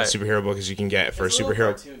close to a Right. non-superhero book as you can get for It's a a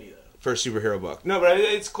little superhero. cartoony, though. for a superhero book. No, but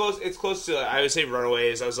it's close. It's close to. I would say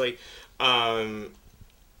Runaways. I was like, God,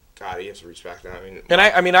 you have to reach back now.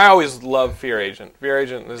 I mean, I always love Fear Agent. Fear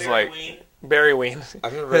Agent is Barry Ween.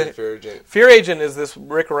 I've never read Fear Agent. Fear Agent is this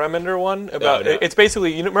Rick Remender one about. No. It's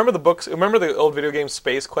basically, remember the books? Remember the old video game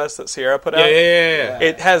Space Quest that Sierra put out? Yeah.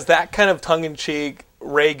 It has that kind of tongue-in-cheek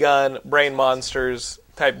ray gun, brain monsters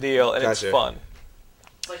type deal, and it's fun.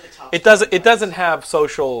 Like the top It doesn't have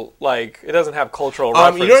social, it doesn't have cultural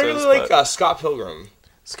references. You don't really like Scott Pilgrim.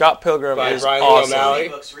 Scott Pilgrim is Ryan awesome. O'Malley.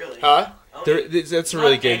 books, really. Huh? That's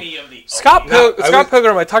really good. Scott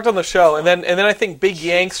Pilgrim, I talked on the show, and then I think Big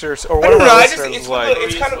Yanks or one of the listeners was like,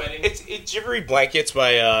 did you ever read Blankets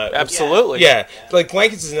by? Absolutely. Yeah, like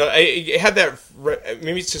Blankets is. It had that.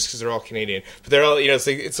 Maybe it's just because they're all Canadian, but they're all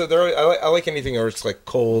I like anything where it's like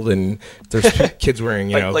cold and there's kids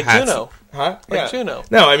wearing like hats. Juno. Huh? Like Juno.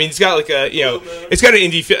 No, I mean it's got like it's got an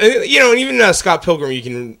indie feel. And even Scott Pilgrim, you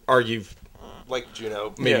can argue. Like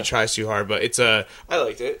Juno, maybe tries too hard, but I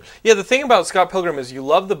liked it. Yeah, the thing about Scott Pilgrim is you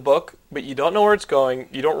love the book, but you don't know where it's going.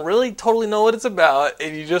 You don't really totally know what it's about,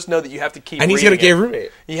 and you just know that you have to keep reading it. And he's got a gay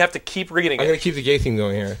roommate. You have to keep reading it. I'm going to keep the gay theme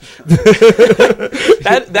going here.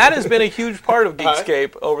 That has been a huge part of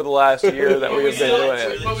Geekscape over the last year that we have been doing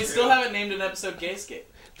it. But we still haven't named an episode Gayscape.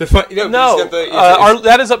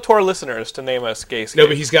 That is up to our listeners to name us Gayscape. No,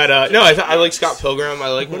 but he's got... I like Scott Pilgrim. I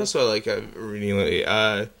like... What else do I like reading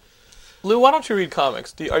lately? Lou, why don't you read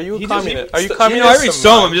comics? Are you a communist? Are you communist? I read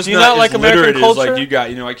some. I'm just not like as American literate culture? as like you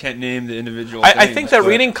got. I can't name the individual. I think that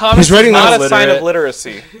reading comics is not a sign of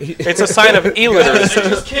literacy. It's a sign of illiteracy. I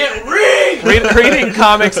just can't read. Reading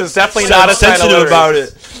comics is definitely not a sign of literacy. About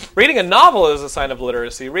it. Reading a novel is a sign of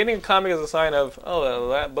literacy. Reading a comic is a sign of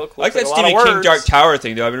that book. I like that a lot of Stephen words. King Dark Tower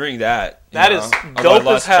thing though. I've been reading that. That is dope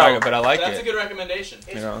as hell. But I like it. That's a good recommendation.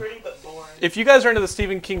 It's pretty but boring. If you guys are into the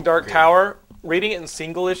Stephen King Dark Tower, reading it in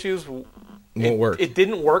single issues. Won't work. It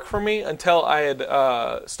didn't work for me until I had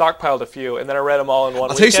stockpiled a few, and then I read them all in one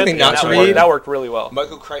weekend. I'll tell you something not to read. That worked really well.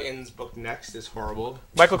 Michael Crichton's book Next is horrible.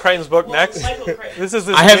 Michael Crichton's book Next? This is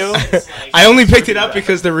new? I only picked it up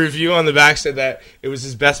because the review on the back said that it was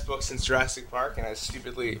his best book since Jurassic Park, and I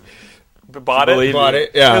stupidly... Bought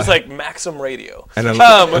it. Yeah. It was like Maxim Radio. And can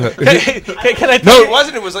I tell No, you, it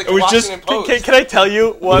wasn't. It was like Washington Post. Can I tell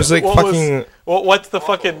you what? It was like what's the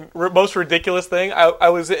fucking most ridiculous thing? I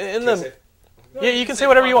was in the. Yeah, you can say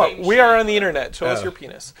whatever you want. We are on the internet. Show us your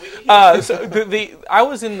penis. So I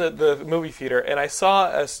was in the movie theater and I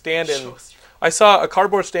saw a stand-in. I saw a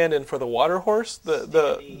cardboard stand-in for the Water Horse. It's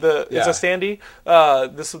a standee.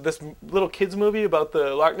 This little kids movie about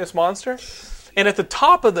the Loch Ness monster. And at the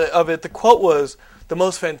top of it, the quote was the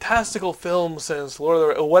most fantastical film since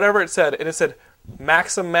Lord of the whatever it said, and it said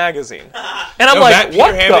Maxim magazine. And I'm what the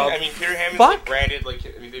Peter Hammond's fuck? Branded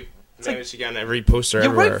they've managed to get on every poster You're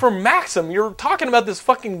everywhere. right for Maxim. You're talking about this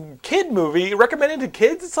fucking kid movie recommended to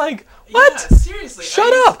kids. It's like, what? Yeah, seriously.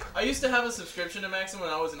 Shut up. I used to have a subscription to Maxim when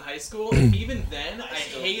I was in high school. And even then, I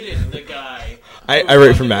hated the guy. I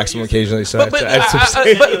write for Maxim occasionally, so I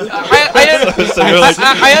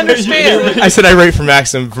understand. I said I write for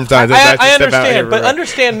Maxim from time to time. I understand, but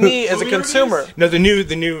understand me as a consumer. No,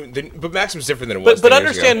 but Maxim's different than it was. But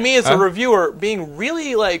understand me as a reviewer being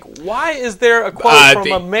really like, why is there a quote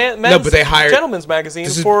from a men's gentleman's magazine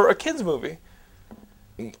for a kids movie?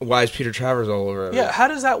 Why is Peter Travers all over it? Yeah, how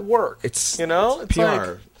does that work? It's PR.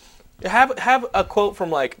 Like, have a quote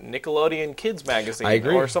from like Nickelodeon Kids magazine, I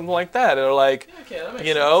agree, or something like that, or like that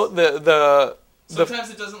makes sense. Sometimes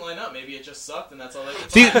it doesn't line up. Maybe it just sucked, and that's all they can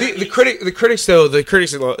find. The critics they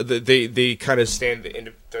kind of stand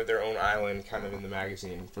in their own island, kind of in the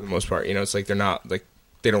magazine for the most part. It's like they're not like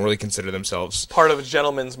they don't really consider themselves part of a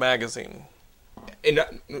gentleman's magazine.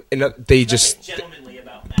 They just gentlemanly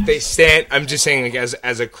about Maxim. They stand. I'm just saying, like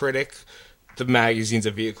as a critic, the magazine's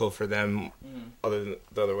a vehicle for them, other than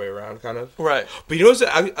the other way around, kind of. Right. But you know, what's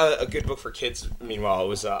a good book for kids. Meanwhile, it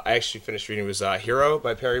was I actually finished reading. It was Hero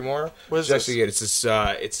by Perry Moore. What is this? Actually good. It's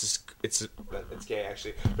gay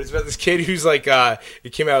actually, but it's about this kid who's like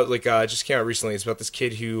it came out just came out recently. It's about this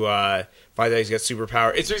kid who finds out he's got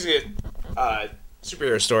superpower. It's basically a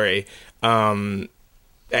superhero story.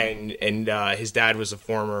 And his dad was a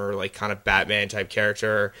former like kind of Batman type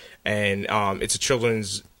character, and it's a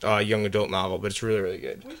children's young adult novel, but it's really really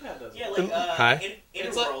good. Yeah, like Hi?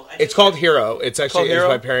 Inner World. It's called Hero. It's actually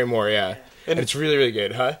by Perry Moore. Yeah. and it's really, really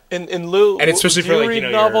good, huh? In Lou, and especially do for you like read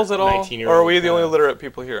your novels at all, 19-year-old, or are we the only literate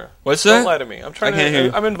people here? What's Don't that? lie to me. I'm trying I can't hear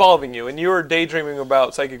you. I'm involving you, and you are daydreaming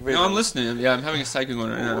about psychic vision. No, I'm listening. Yeah, I'm having a psychic one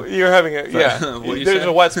right now. You're having a What you There's say?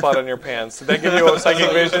 a wet spot on your pants. Did that give you a psychic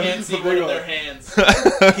You vision? can't see one of their hands.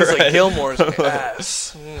 He's like Gilmore's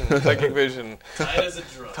ass. Psychic vision. Tight as a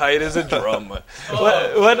drum. Tight as a drum.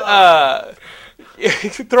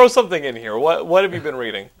 Throw something in here. What have you been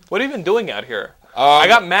reading? What have you been doing out here? I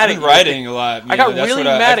got mad at you. Writing a lot. I got really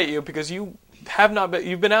mad at you because you have not been.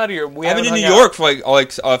 You've been out here. I've been in New York for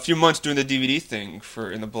like a few months doing the DVD thing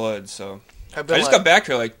for In the Blood. So I just got back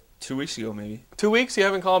here like 2 weeks ago, maybe. 2 weeks? You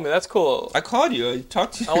haven't called me. That's cool. I called you. I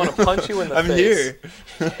talked to you. I want to punch you in the I'm face. here.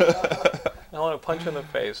 I want to punch you in the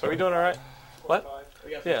face. Are we doing all right? What?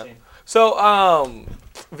 We got Yeah. 15. So,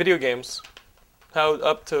 video games. How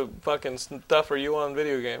up to fucking stuff are you on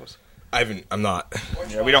video games? I'm not.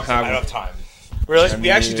 Yeah, we don't have. I don't have time. Really? We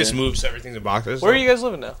actually just moved, so everything's in boxes. Where are you guys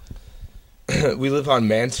living now? We live on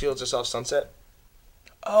Mansfield, just off Sunset.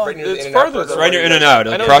 Oh, Right near the it's In-N-Out further. Burger. than Right where near you In-N-Out,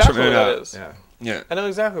 guys- I know across from exactly where In-N-Out. that is. Yeah. Yeah. I know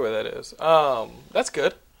exactly where that is. That's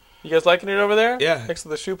good. You guys liking it over there? Yeah. Next to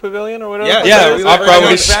the shoe pavilion or whatever? Yeah, yeah, we I'll live probably-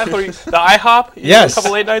 right Exactly. The IHOP? You Yes. did a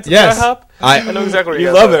couple late nights at Yes. the IHOP? I know exactly where you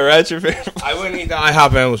You guys love are. it, right? It's your favorite. I went and ate the IHOP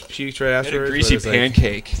and I was puked right Had afterwards. a greasy but it was, like,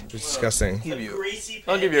 pancake. it was disgusting. Greasy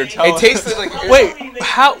I'll give you a pancake. towel. It tasted like Wait,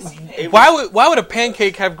 how? Why would a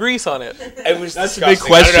pancake have grease on it? It was That's a disgusting. big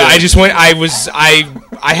question. I don't know, I just went.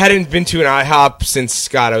 I hadn't been to an IHOP since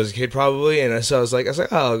God I was a kid probably, and so I was like, oh,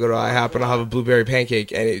 I'll go to IHOP and I'll have a blueberry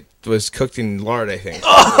pancake, and it was cooked in lard, I think. It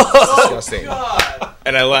was disgusting. God,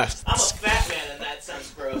 And I left. I'm a fat man, and that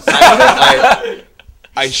sounds gross.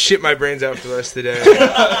 I shit my brains out for the rest of the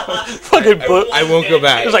day. Fucking blue. I won't go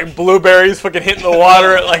back. There's like blueberries fucking hitting the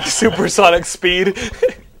water at like supersonic speed.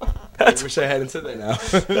 I wish I hadn't said that now.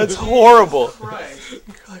 That's horrible. Christ.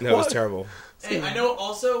 No, it was terrible. Hey, I know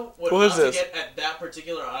also what What not is to this? get at that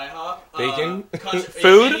particular IHOP. Bacon?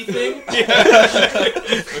 Food? Anything.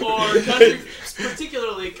 Or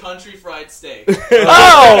particularly country fried steak. Oh!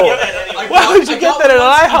 I Why would you get that at an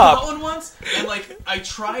I IHOP? got one once, and like I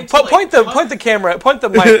tried to Point the camera, point the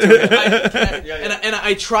mic to him. and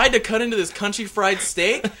I tried to cut into this country fried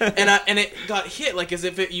steak, and it got hit like as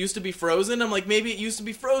if it used to be frozen. I'm like, maybe it used to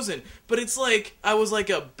be frozen, but it's like I was like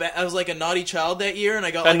a naughty child that year, and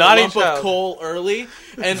I got like a naughty lump child. of coal early,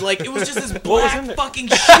 and like it was just this was in black it? fucking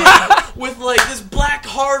shit with like this black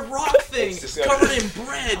hard rock thing covered in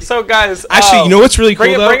bread. So guys, Actually, you know what's really cool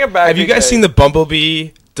bring it- though? bring it back, Have you guys Vijay. seen the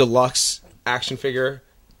Bumblebee deluxe action figure?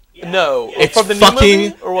 No, It's from the new fucking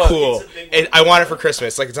movie or what? cool. I want it for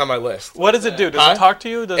Christmas. Like it's on my list. What does it do? Does Huh? it talk to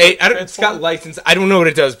you? Does It's transform? got lights. I don't know what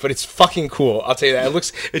it does, but it's fucking cool. I'll tell you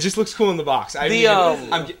that. It just looks cool in the box.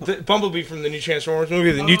 The Bumblebee from the new Transformers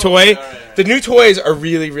movie, the new toy. The new toys are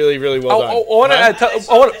really, really, really well done. I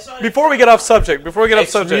want to. Before we get off subject,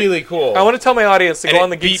 It's really cool. I want to tell my audience to And go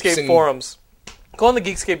on the it beeps Geekscape and- forums. Go on the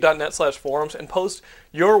geekscape.net/forums and post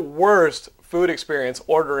your worst food experience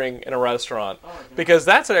ordering in a restaurant, because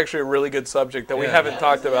that's actually a really good subject that we haven't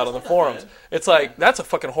talked about on the forums. It's like, that's a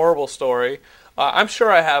fucking horrible story. I'm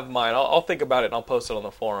sure I have mine. I'll think about it and I'll post it on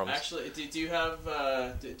the forums. Actually, do you have?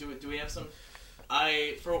 Do we have some?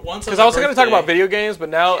 For once. Because I was going to talk about video games, but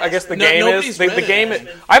now I guess the game is the game.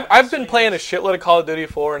 I've been playing a shitload of Call of Duty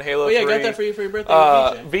 4 and Halo 3. Oh yeah, I got that for you for your birthday.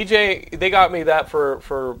 Vijay, they got me that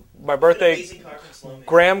for my birthday. Amazing card from Sloan.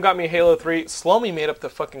 Graham got me Halo 3. Slomy made up the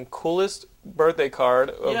fucking coolest birthday card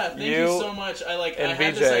of Yeah, thank you so much. I and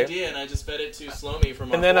had Vijay. this idea and I just fed it to Slomy from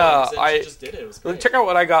our And then, forums, I- she just did it. It was great. Check out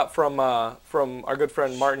what I got from our good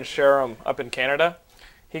friend Martin Sherham up in Canada.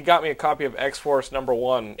 He got me a copy of X-Force number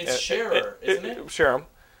 1. It's Scherer, isn't it? Sherham.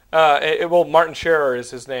 Martin Scherer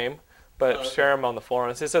is his name, but Sherham on the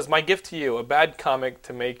forums. It says, "My gift to you, a bad comic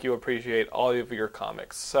to make you appreciate all of your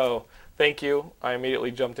comics." So, thank you. I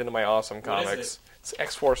immediately jumped into my awesome What comics. is it? It's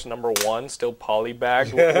X-Force number 1, still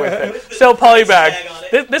polybagged with it. Still polybagged. Tag on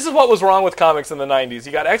it. This is what was wrong with comics in the 90s.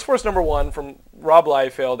 You got X-Force number 1 from Rob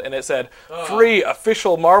Liefeld, and it said, free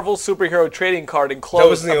official Marvel superhero trading card enclosed,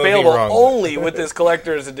 wasn't the only thing available wrong. only with this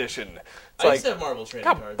collector's edition. It's I like, used to have Marvel trading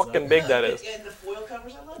how cards. fucking though. big that is. And the foil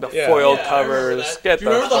covers, I love The it. Yeah. foiled Yeah, I remember covers. that. Get Do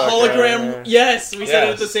you remember the fuck hologram? out. Yes, we said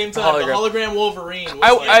it at the Yes. same time. The Hologram. hologram Wolverine.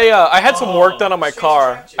 Was I had some work done on my Strange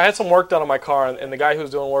car. attractions. I had some work done on my car, and the guy who was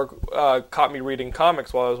doing work caught me reading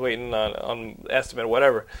comics while I was waiting on estimate or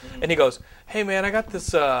whatever. And he goes, "Hey man, I got this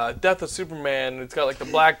Death of Superman. It's got like the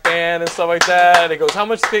black band and stuff like that." And he goes, "How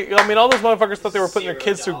much?" I mean, all those motherfuckers thought they were putting their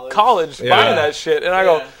kids through college Yeah. buying that shit. And I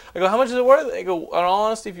Yeah. go, "How much is it worth?" They go, "In all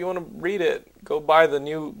honesty, if you want to read it, go buy the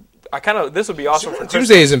new." This would be awesome for Christmas.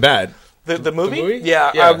 Tuesday isn't bad. The movie? movie?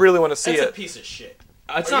 Yeah, Yeah. I really want to see It's a it. piece of shit.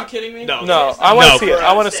 It's Are not. you kidding me? No. No, I want to No, see it.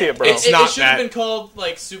 I want to see it, bro. It's It not should have that- been called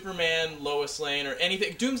like Superman, Lois Lane, or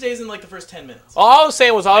anything. Doomsday's in like the first 10 minutes. All I was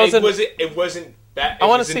saying was It wasn't bad. I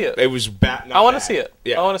wanna see it. It was bad. I want to see it.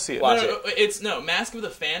 Yeah. I want to see it. Watch No, Mask of the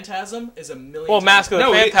Phantasm is a million. Well, Mask of the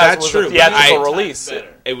No, Phantasm that's was true. a theatrical I- release.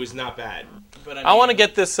 Better. It was not bad. But I want to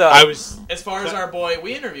get this. I was. As far as our boy,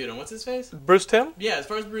 we interviewed him. What's his face? Bruce Timm. Yeah, as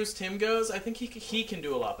far as Bruce Timm goes, I think he can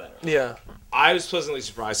do a lot better. Yeah. I was pleasantly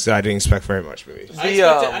surprised that I didn't expect very much movie.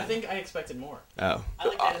 I think I expected more. Oh. I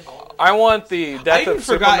like that involvement. I want the Death even of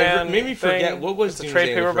forgot- Superman. it made me forget thing. what was it's a Doomsday trade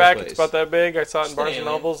in the first paperback. place. It's about that big. I saw it in Just Barnes an and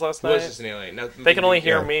alien. Nobles last It was night. just an alien. No, They can only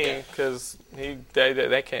hear yeah. me because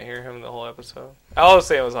they can't hear him the whole episode. All I was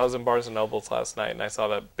saying was I was in Barnes and Nobles last night and I saw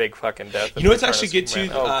that big fucking death. You know what's of actually good Superman.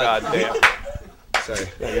 too? Oh god damn! Sorry.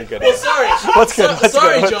 Yeah, you're good. Well, sorry. What's good? What's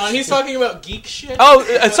sorry, good? John. He's talking about geek shit. Oh,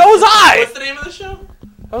 so was I. What's the name of the show?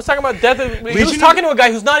 I was talking about death. He was Legion talking to a guy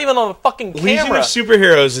who's not even on the fucking Legion camera. of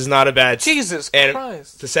Superheroes is not a bad. Jesus and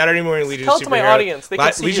Christ! The Saturday morning Legion Tell of it to my Superheroes. audience. They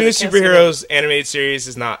can see Legion you. of They can't see Superheroes animated series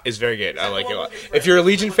is very good. I like it a lot. If you're a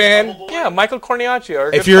Legion fan, Yeah, Michael Corniacchio. our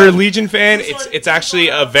if good you're a friend. Legion fan, it's actually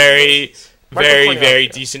a very Michael very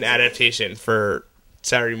Corniacchio. decent adaptation for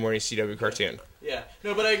Saturday morning CW cartoon. Yeah.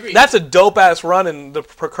 No, but I agree. That's a dope ass run in the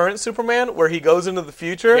current Superman where he goes into the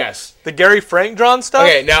future. Yes. The Gary Frank drawn stuff.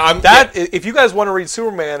 Okay, now I'm If you guys want to read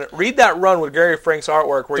Superman, read that run with Gary Frank's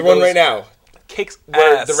artwork where the he one goes, right now kicks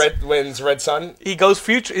where ass. the Red Sun. He goes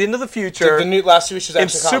into the future. The new last two issues and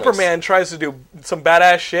Action Comics. Superman tries to do some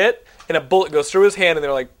badass shit, and a bullet goes through his hand, and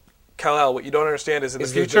they're like, Kal-El, what you don't understand is in the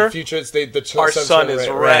future, The future, it's the our sun's sun turning is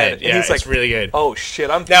red. And Yeah, he's like, it's really good. oh shit,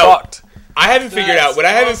 I'm Now- fucked. I haven't figured out what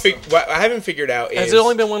I haven't awesome. what I haven't figured out is Has it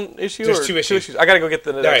only been one issue? There's or two issues. I gotta go get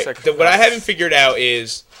the all next right. second. What I haven't figured out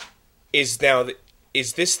is now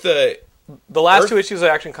is this the The last Earth- two issues of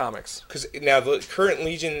Action Comics. because now the current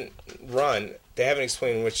Legion run they haven't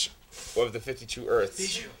explained which of the 52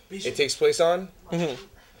 Earths it takes place on.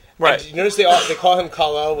 Right. And you notice they call him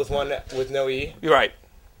Kal-El with no E. You're right.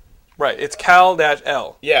 Right. It's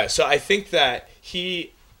Cal-L. Yeah, so I think that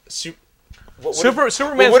he. Superman's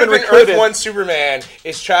what been if an recruited. Earth 1 Superman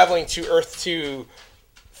is traveling to Earth 2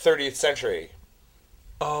 30th century?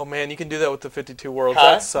 Oh man, you can do that with the 52 worlds.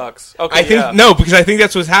 Huh? That sucks. Okay, I think yeah. no, because I think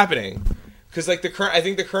that's what's happening. Because like I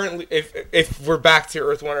think the current if we're back to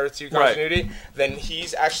Earth 1 Earth 2 continuity, then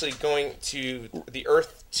he's actually going to the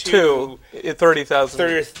Earth 2 30,000.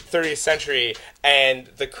 30th century, and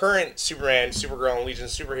the current Superman, Supergirl, and Legion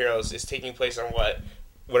of Superheroes is taking place on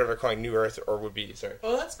whatever they're calling New Earth or would be. Sorry.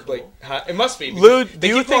 Oh, that's cool. Like, it must be. Lou, because do they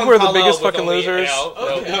you keep think calling we're the Kal-El biggest with fucking only an losers? L.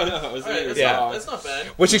 Okay. No, All right, that's not bad.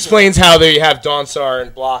 Which explains how they have Dawnstar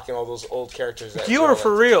and Block and all those old characters. That You are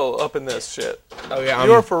for real up in this shit. Oh yeah,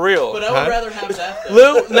 You are for real. But I would rather have that. Though.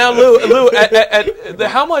 Lou, at the,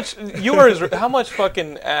 how much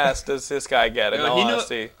fucking ass does this guy get? In No, all he know-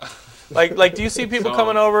 honesty, like, do you see people So-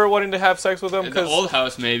 coming over wanting to have sex with him? In the Because old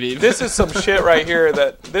house, maybe. this is some shit right here.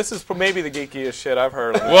 This is maybe the geekiest shit I've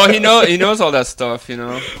heard. well, he knows all that stuff. You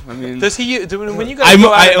know. I mean, Does he? When you guys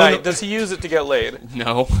go out at night, own- does he use it to get laid?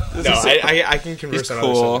 no. No, I can converse He's on cool.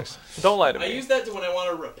 other subjects. Don't lie to I me. use that when I want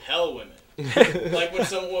to repel women. Like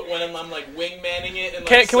when I'm like wingmanning it. And,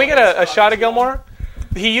 like, Can we get a shot of Gilmore?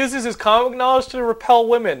 He uses his comic knowledge to repel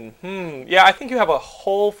women. Yeah, I think you have a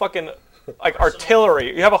whole fucking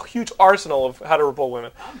artillery. You have a huge arsenal of how to repel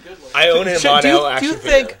women. I'm good with I own a Do Monel you action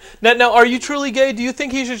think figure. now? Are you truly gay? Do you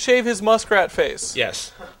think he should shave his muskrat face?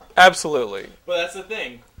 Yes. Absolutely. But that's the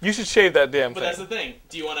thing. You should shave that damn But that's thing. the thing.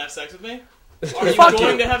 Do you want to have sex with me? Are you Fuck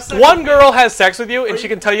going you. to have sex One with girl has sex with you, and Are she you-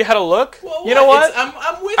 can tell you how to look. me? Well, You know what?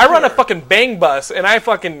 I'm with I run a her. fucking bang bus, and I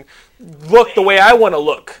fucking look the way I want to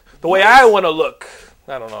look. The way I want to look.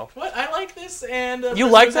 I don't know. What? I like this, and You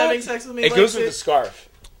like who's that? having sex with me It likes goes with the scarf.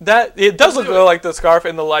 That it does look do it. like the scarf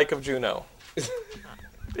and the like of Juno.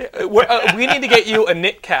 We need to get you a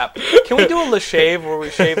knit cap. Can we do a shave where we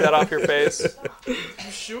shave that off your face?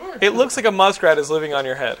 Sure. It looks like a muskrat is living on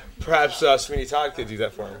your head. Perhaps Sweeney Todd could do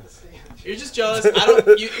that for him. You're just jealous. I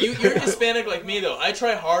don't. You're Hispanic like me though. I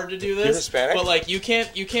try hard to do this. You're Hispanic? But like you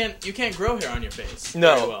can't grow hair on your face.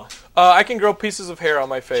 No. Very well. I can grow pieces of hair on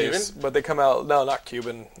my face, Cuban? but they come out. No, not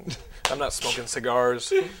Cuban. I'm not smoking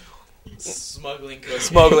cigars, Smuggling cocaine.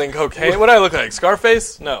 smuggling cocaine. What do I look like?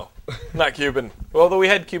 Scarface? No, not Cuban. Well, although we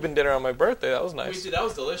had Cuban dinner on my birthday, that was We nice. did, that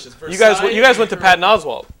was delicious. You guys went to Patton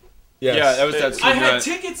Oswalt. Yes. Yeah, that was that. I had that-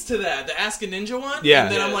 tickets to that, the Ask a Ninja one. Yeah.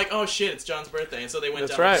 And then I'm Yeah. like, oh shit, it's John's birthday, and so they went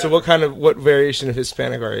That's down. right. So what variation of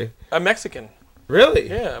Hispanic are you? I'm Mexican. Really?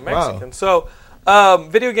 Yeah, I'm Wow. Mexican. So,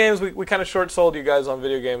 video games, we kind of short sold you guys on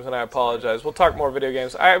video games, and I apologize. We'll talk more video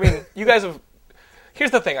games. I mean, you guys have.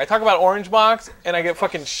 Here's the thing. I talk about Orange Box, and I get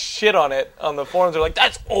fucking shit on it on the forums. They're like,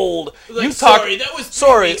 that's old. Like, sorry, that was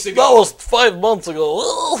 3 weeks ago. That was 5 months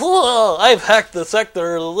ago. I've hacked the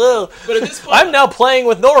sector. But at this point, I'm now playing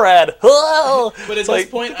with NORAD. But at this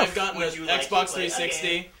point, I've gotten an Xbox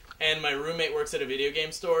 360, and my roommate works at a video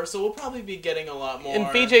game store, so we'll probably be getting a lot more. And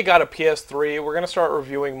Vijay got a PS3. We're going to start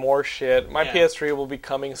reviewing more shit. My PS3 will be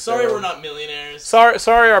coming soon. Sorry we're not millionaires.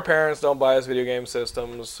 Sorry our parents don't buy us video game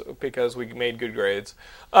systems because we made good grades.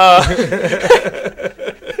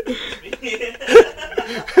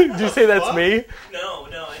 Did you say that's me? No,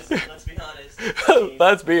 let's be honest.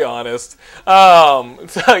 Let's be honest.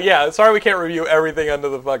 So yeah, sorry we can't review everything under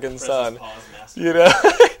the fucking sun. You know?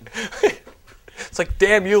 It's like,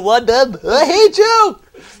 damn you, London! I hate you!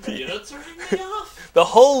 You're turning me off. The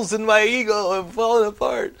holes in my ego have fallen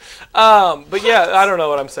apart. But yeah, I don't know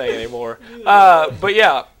what I'm saying anymore. But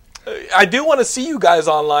yeah, I do want to see you guys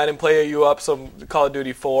online and play you up some Call of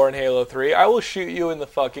Duty 4 and Halo 3. I will shoot you in the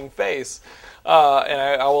fucking face. And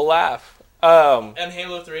I will laugh. And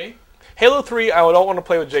Halo 3? Halo 3, I don't want to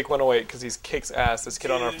play with Jake 108 because he kicks ass. This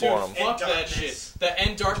kid on our forum. Fuck that shit. The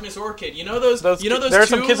End Darkness Orchid. You know those. There are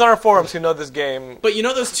some kids on our forums who know this game. But you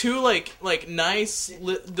know those two like nice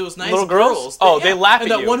those nice little girls. Oh, they laugh at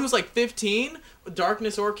you. And that one who's like 15.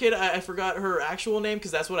 Darkness Orchid, I forgot her actual name because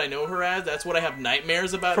that's what I know her as. That's what I have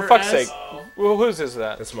nightmares about her as. For fuck's sake. Well, whose is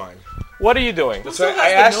that? That's mine. What are you doing? So I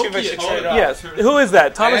asked you if I should trade off. Yes. Who is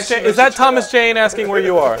that? Thomas Jane? Is that Thomas Jane asking where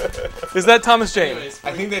you are? Is that Thomas Jane? Anyways,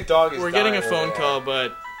 I think that dog is we're getting a phone call,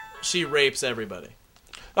 but she rapes everybody.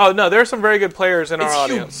 Oh, no, there are some very good players in our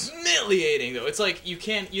audience. It's humiliating, though. It's like, you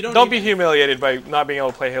don't Don't be humiliated by not being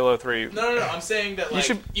able to play Halo 3. No. I'm saying that, like,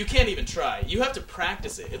 you can't even try. You have to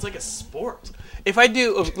practice it. It's like a sport. If I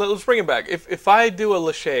do... Let's bring it back. If I do a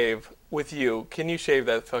LeShave with you, can you shave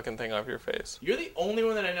that fucking thing off your face? You're the only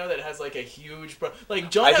one that I know that has, like, a huge... Like,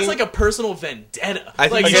 John has, like, a personal vendetta. I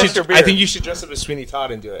think, like, you should dress up as Sweeney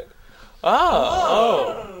Todd and do it. We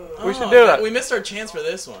should do that. We missed our chance for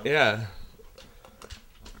this one. Yeah.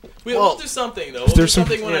 We'll do something, though. We'll do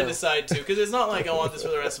something when I decide to, because it's not like I want this for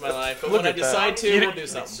the rest of my life. But when I decide to, we'll do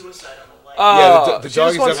something. Suicide on the light. The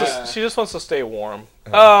dog she just wants to stay warm.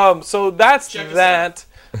 So that's that.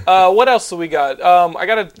 What else do we got? I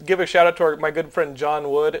got to give a shout out to my good friend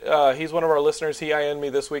John Wood. He's one of our listeners. He IM'd me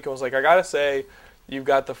this week and was like, I got to say, you've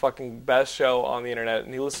got the fucking best show on the internet.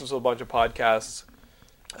 And he listens to a bunch of podcasts.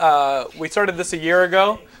 We started this a year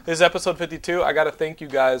ago. This is episode 52. I got to thank you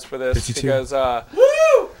guys for this 52. because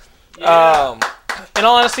Woo! Yeah. in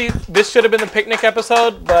all honesty, this should have been the picnic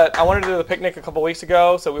episode, but I wanted to do the picnic a couple weeks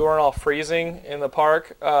ago so we weren't all freezing in the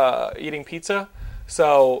park eating pizza.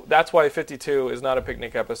 So that's why 52 is not a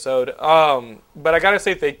picnic episode. But I got to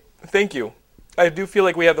say thank you. I do feel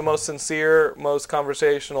like we have the most sincere, most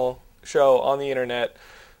conversational show on the internet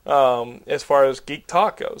as far as geek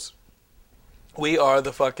talk goes. We are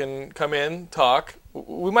the fucking come in, talk.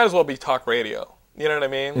 We might as well be talk radio. You know what I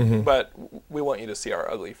mean? Mm-hmm. But we want you to see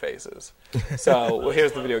our ugly faces. So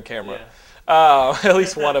here's the video camera. Yeah. At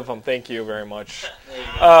least one of them. Thank you very much.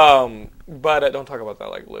 But don't talk about that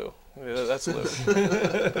like Lou. That's Lou.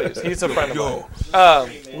 Please. He's a friend of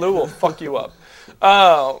mine. Lou will fuck you up.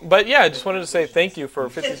 But yeah, I just wanted to say thank you for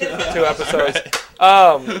 52 episodes.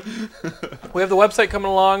 We have the website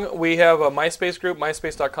coming along. We have a MySpace group,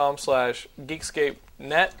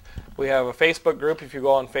 myspace.com/geekscape.net. We have a Facebook group. If you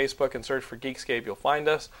go on Facebook and search for Geekscape, you'll find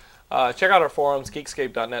us. Check out our forums,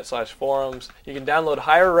 geekscape.net/forums. You can download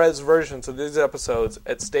higher res versions of these episodes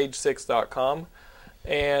at stage6.com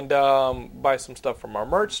and buy some stuff from our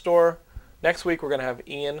merch store. Next week, we're going to have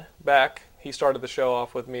Ian back. He started the show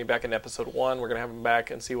off with me back in episode 1. We're going to have him back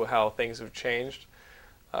and see how things have changed.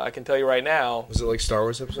 I can tell you right now. Was it like Star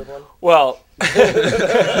Wars episode 1? Well,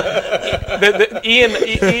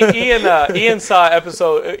 Ian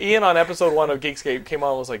saw Ian on episode 1 of Geekscape came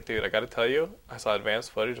on and was like, dude, I got to tell you, I saw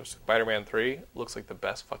advanced footage of Spider-Man 3. Looks like the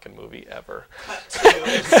best fucking movie ever.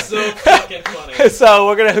 It's so fucking funny. So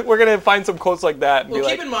we're gonna find some quotes like that and be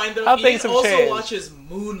like, keep in mind though, how Ian things have also changed. watches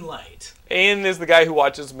Moonlight. Ian is the guy who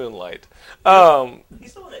watches Moonlight.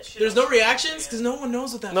 He's the one that There's no reactions because no one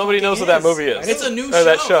knows what that. Nobody knows what that movie is. It's a new or show.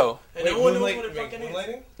 that show. And no one knows what it fucking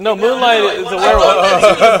is. No, Moonlight is a I werewolf.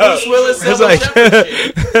 thought that's Bruce Willis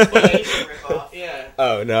rip-off. Yeah.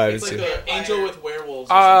 Oh no, I haven't It's like seen it. the angel with werewolves.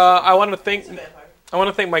 I want to thank. It's a vampire. I want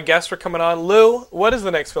to thank my guests for coming on. Lou, what is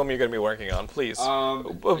the next film you're going to be working on? Please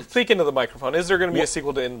speak into the microphone. Is there going to be a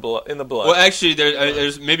sequel to In the Blood? Well, actually,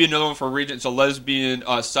 there's maybe another one for Regent. It's a lesbian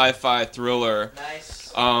sci-fi thriller. Nice.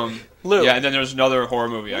 Lou. Yeah, and then there's another horror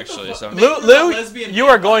movie actually. So. Lou, you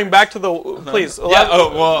are going back to the. Please,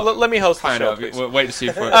 let me host the Kind show. of. Please. Wait to see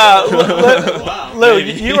for it. Wow. Lou,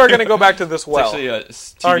 you are going to go back to this well, It's actually a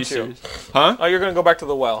TV aren't you? series. Huh? Oh, you're going to go back to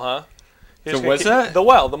the well, huh? You're just what's gonna that? The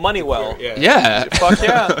well, the money well. Yeah. Fuck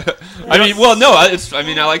yeah. I mean, well, no. I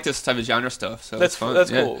like this type of genre stuff. So That's it's fun. that's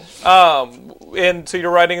yeah. cool. And so you're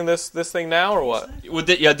writing this thing now, or what? Well,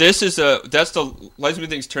 this is that's the lesbian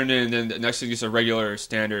thing's turned in, and then the next thing is a regular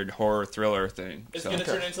standard horror thriller thing. It's So. gonna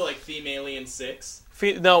turn into like Theme Alien 6.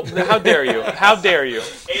 No, how dare you? How dare you?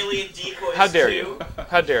 Alien Decoys How dare 2. you?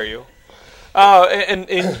 How dare you? And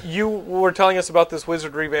you were telling us about this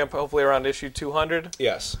Wizard revamp, hopefully around issue 200,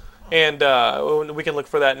 Yes. and we can look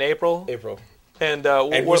for that in April. And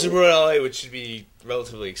Wizard World LA, which should be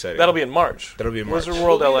relatively exciting. that'll be in March. March. Wizard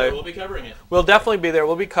World LA. We'll be covering it. We'll definitely be there.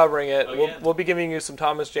 We'll be covering it. yeah. We'll be giving you some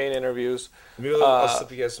Thomas Jane interviews. Maybe I'll slip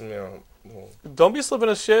you guys some, Don't be slipping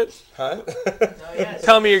us shit. Huh? Oh, yes.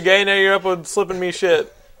 Telling me you're gay, now you're up with slipping me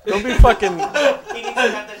shit. Don't be fucking. He needs to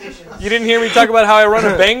have the vision. You didn't hear me talk about how I run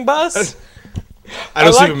a bang bus? I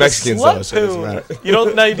don't like sleep with the Mexicans, though, so it doesn't slut matter.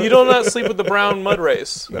 poon. You don't not sleep with the brown mud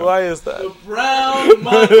race. No. Why is that? The brown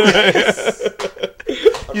mud race.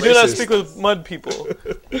 You do not racist. speak with mud people.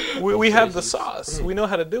 We have the sauce. We know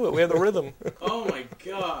how to do it. We have the rhythm. Oh my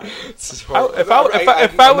god. If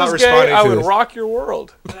I was gay, I would rock your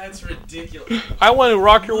world. That's ridiculous. I want to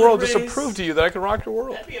rock your Mud world just to race. prove to you that I can rock your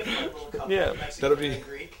world. That'd be a fun little couple. Yeah. Mexican That'll be- and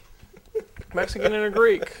Greek. Mexican and a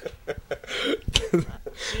Greek.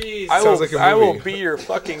 Jeez. I like a will movie. be your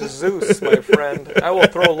fucking Zeus, my friend. I will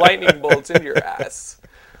throw lightning bolts into your ass.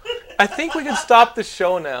 I think we can stop the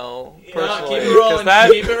show now, personally. keep it rolling. That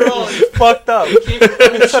Keep it rolling. is fucked up.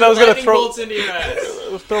 I said I was gonna throw- bolts into your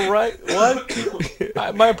ass. Throw right?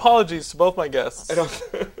 What? My apologies to both my guests. I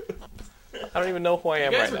don't even know who I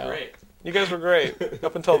am You guys right were now. great. You guys were great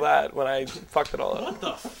up until that when I fucked it all up. What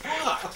the fuck?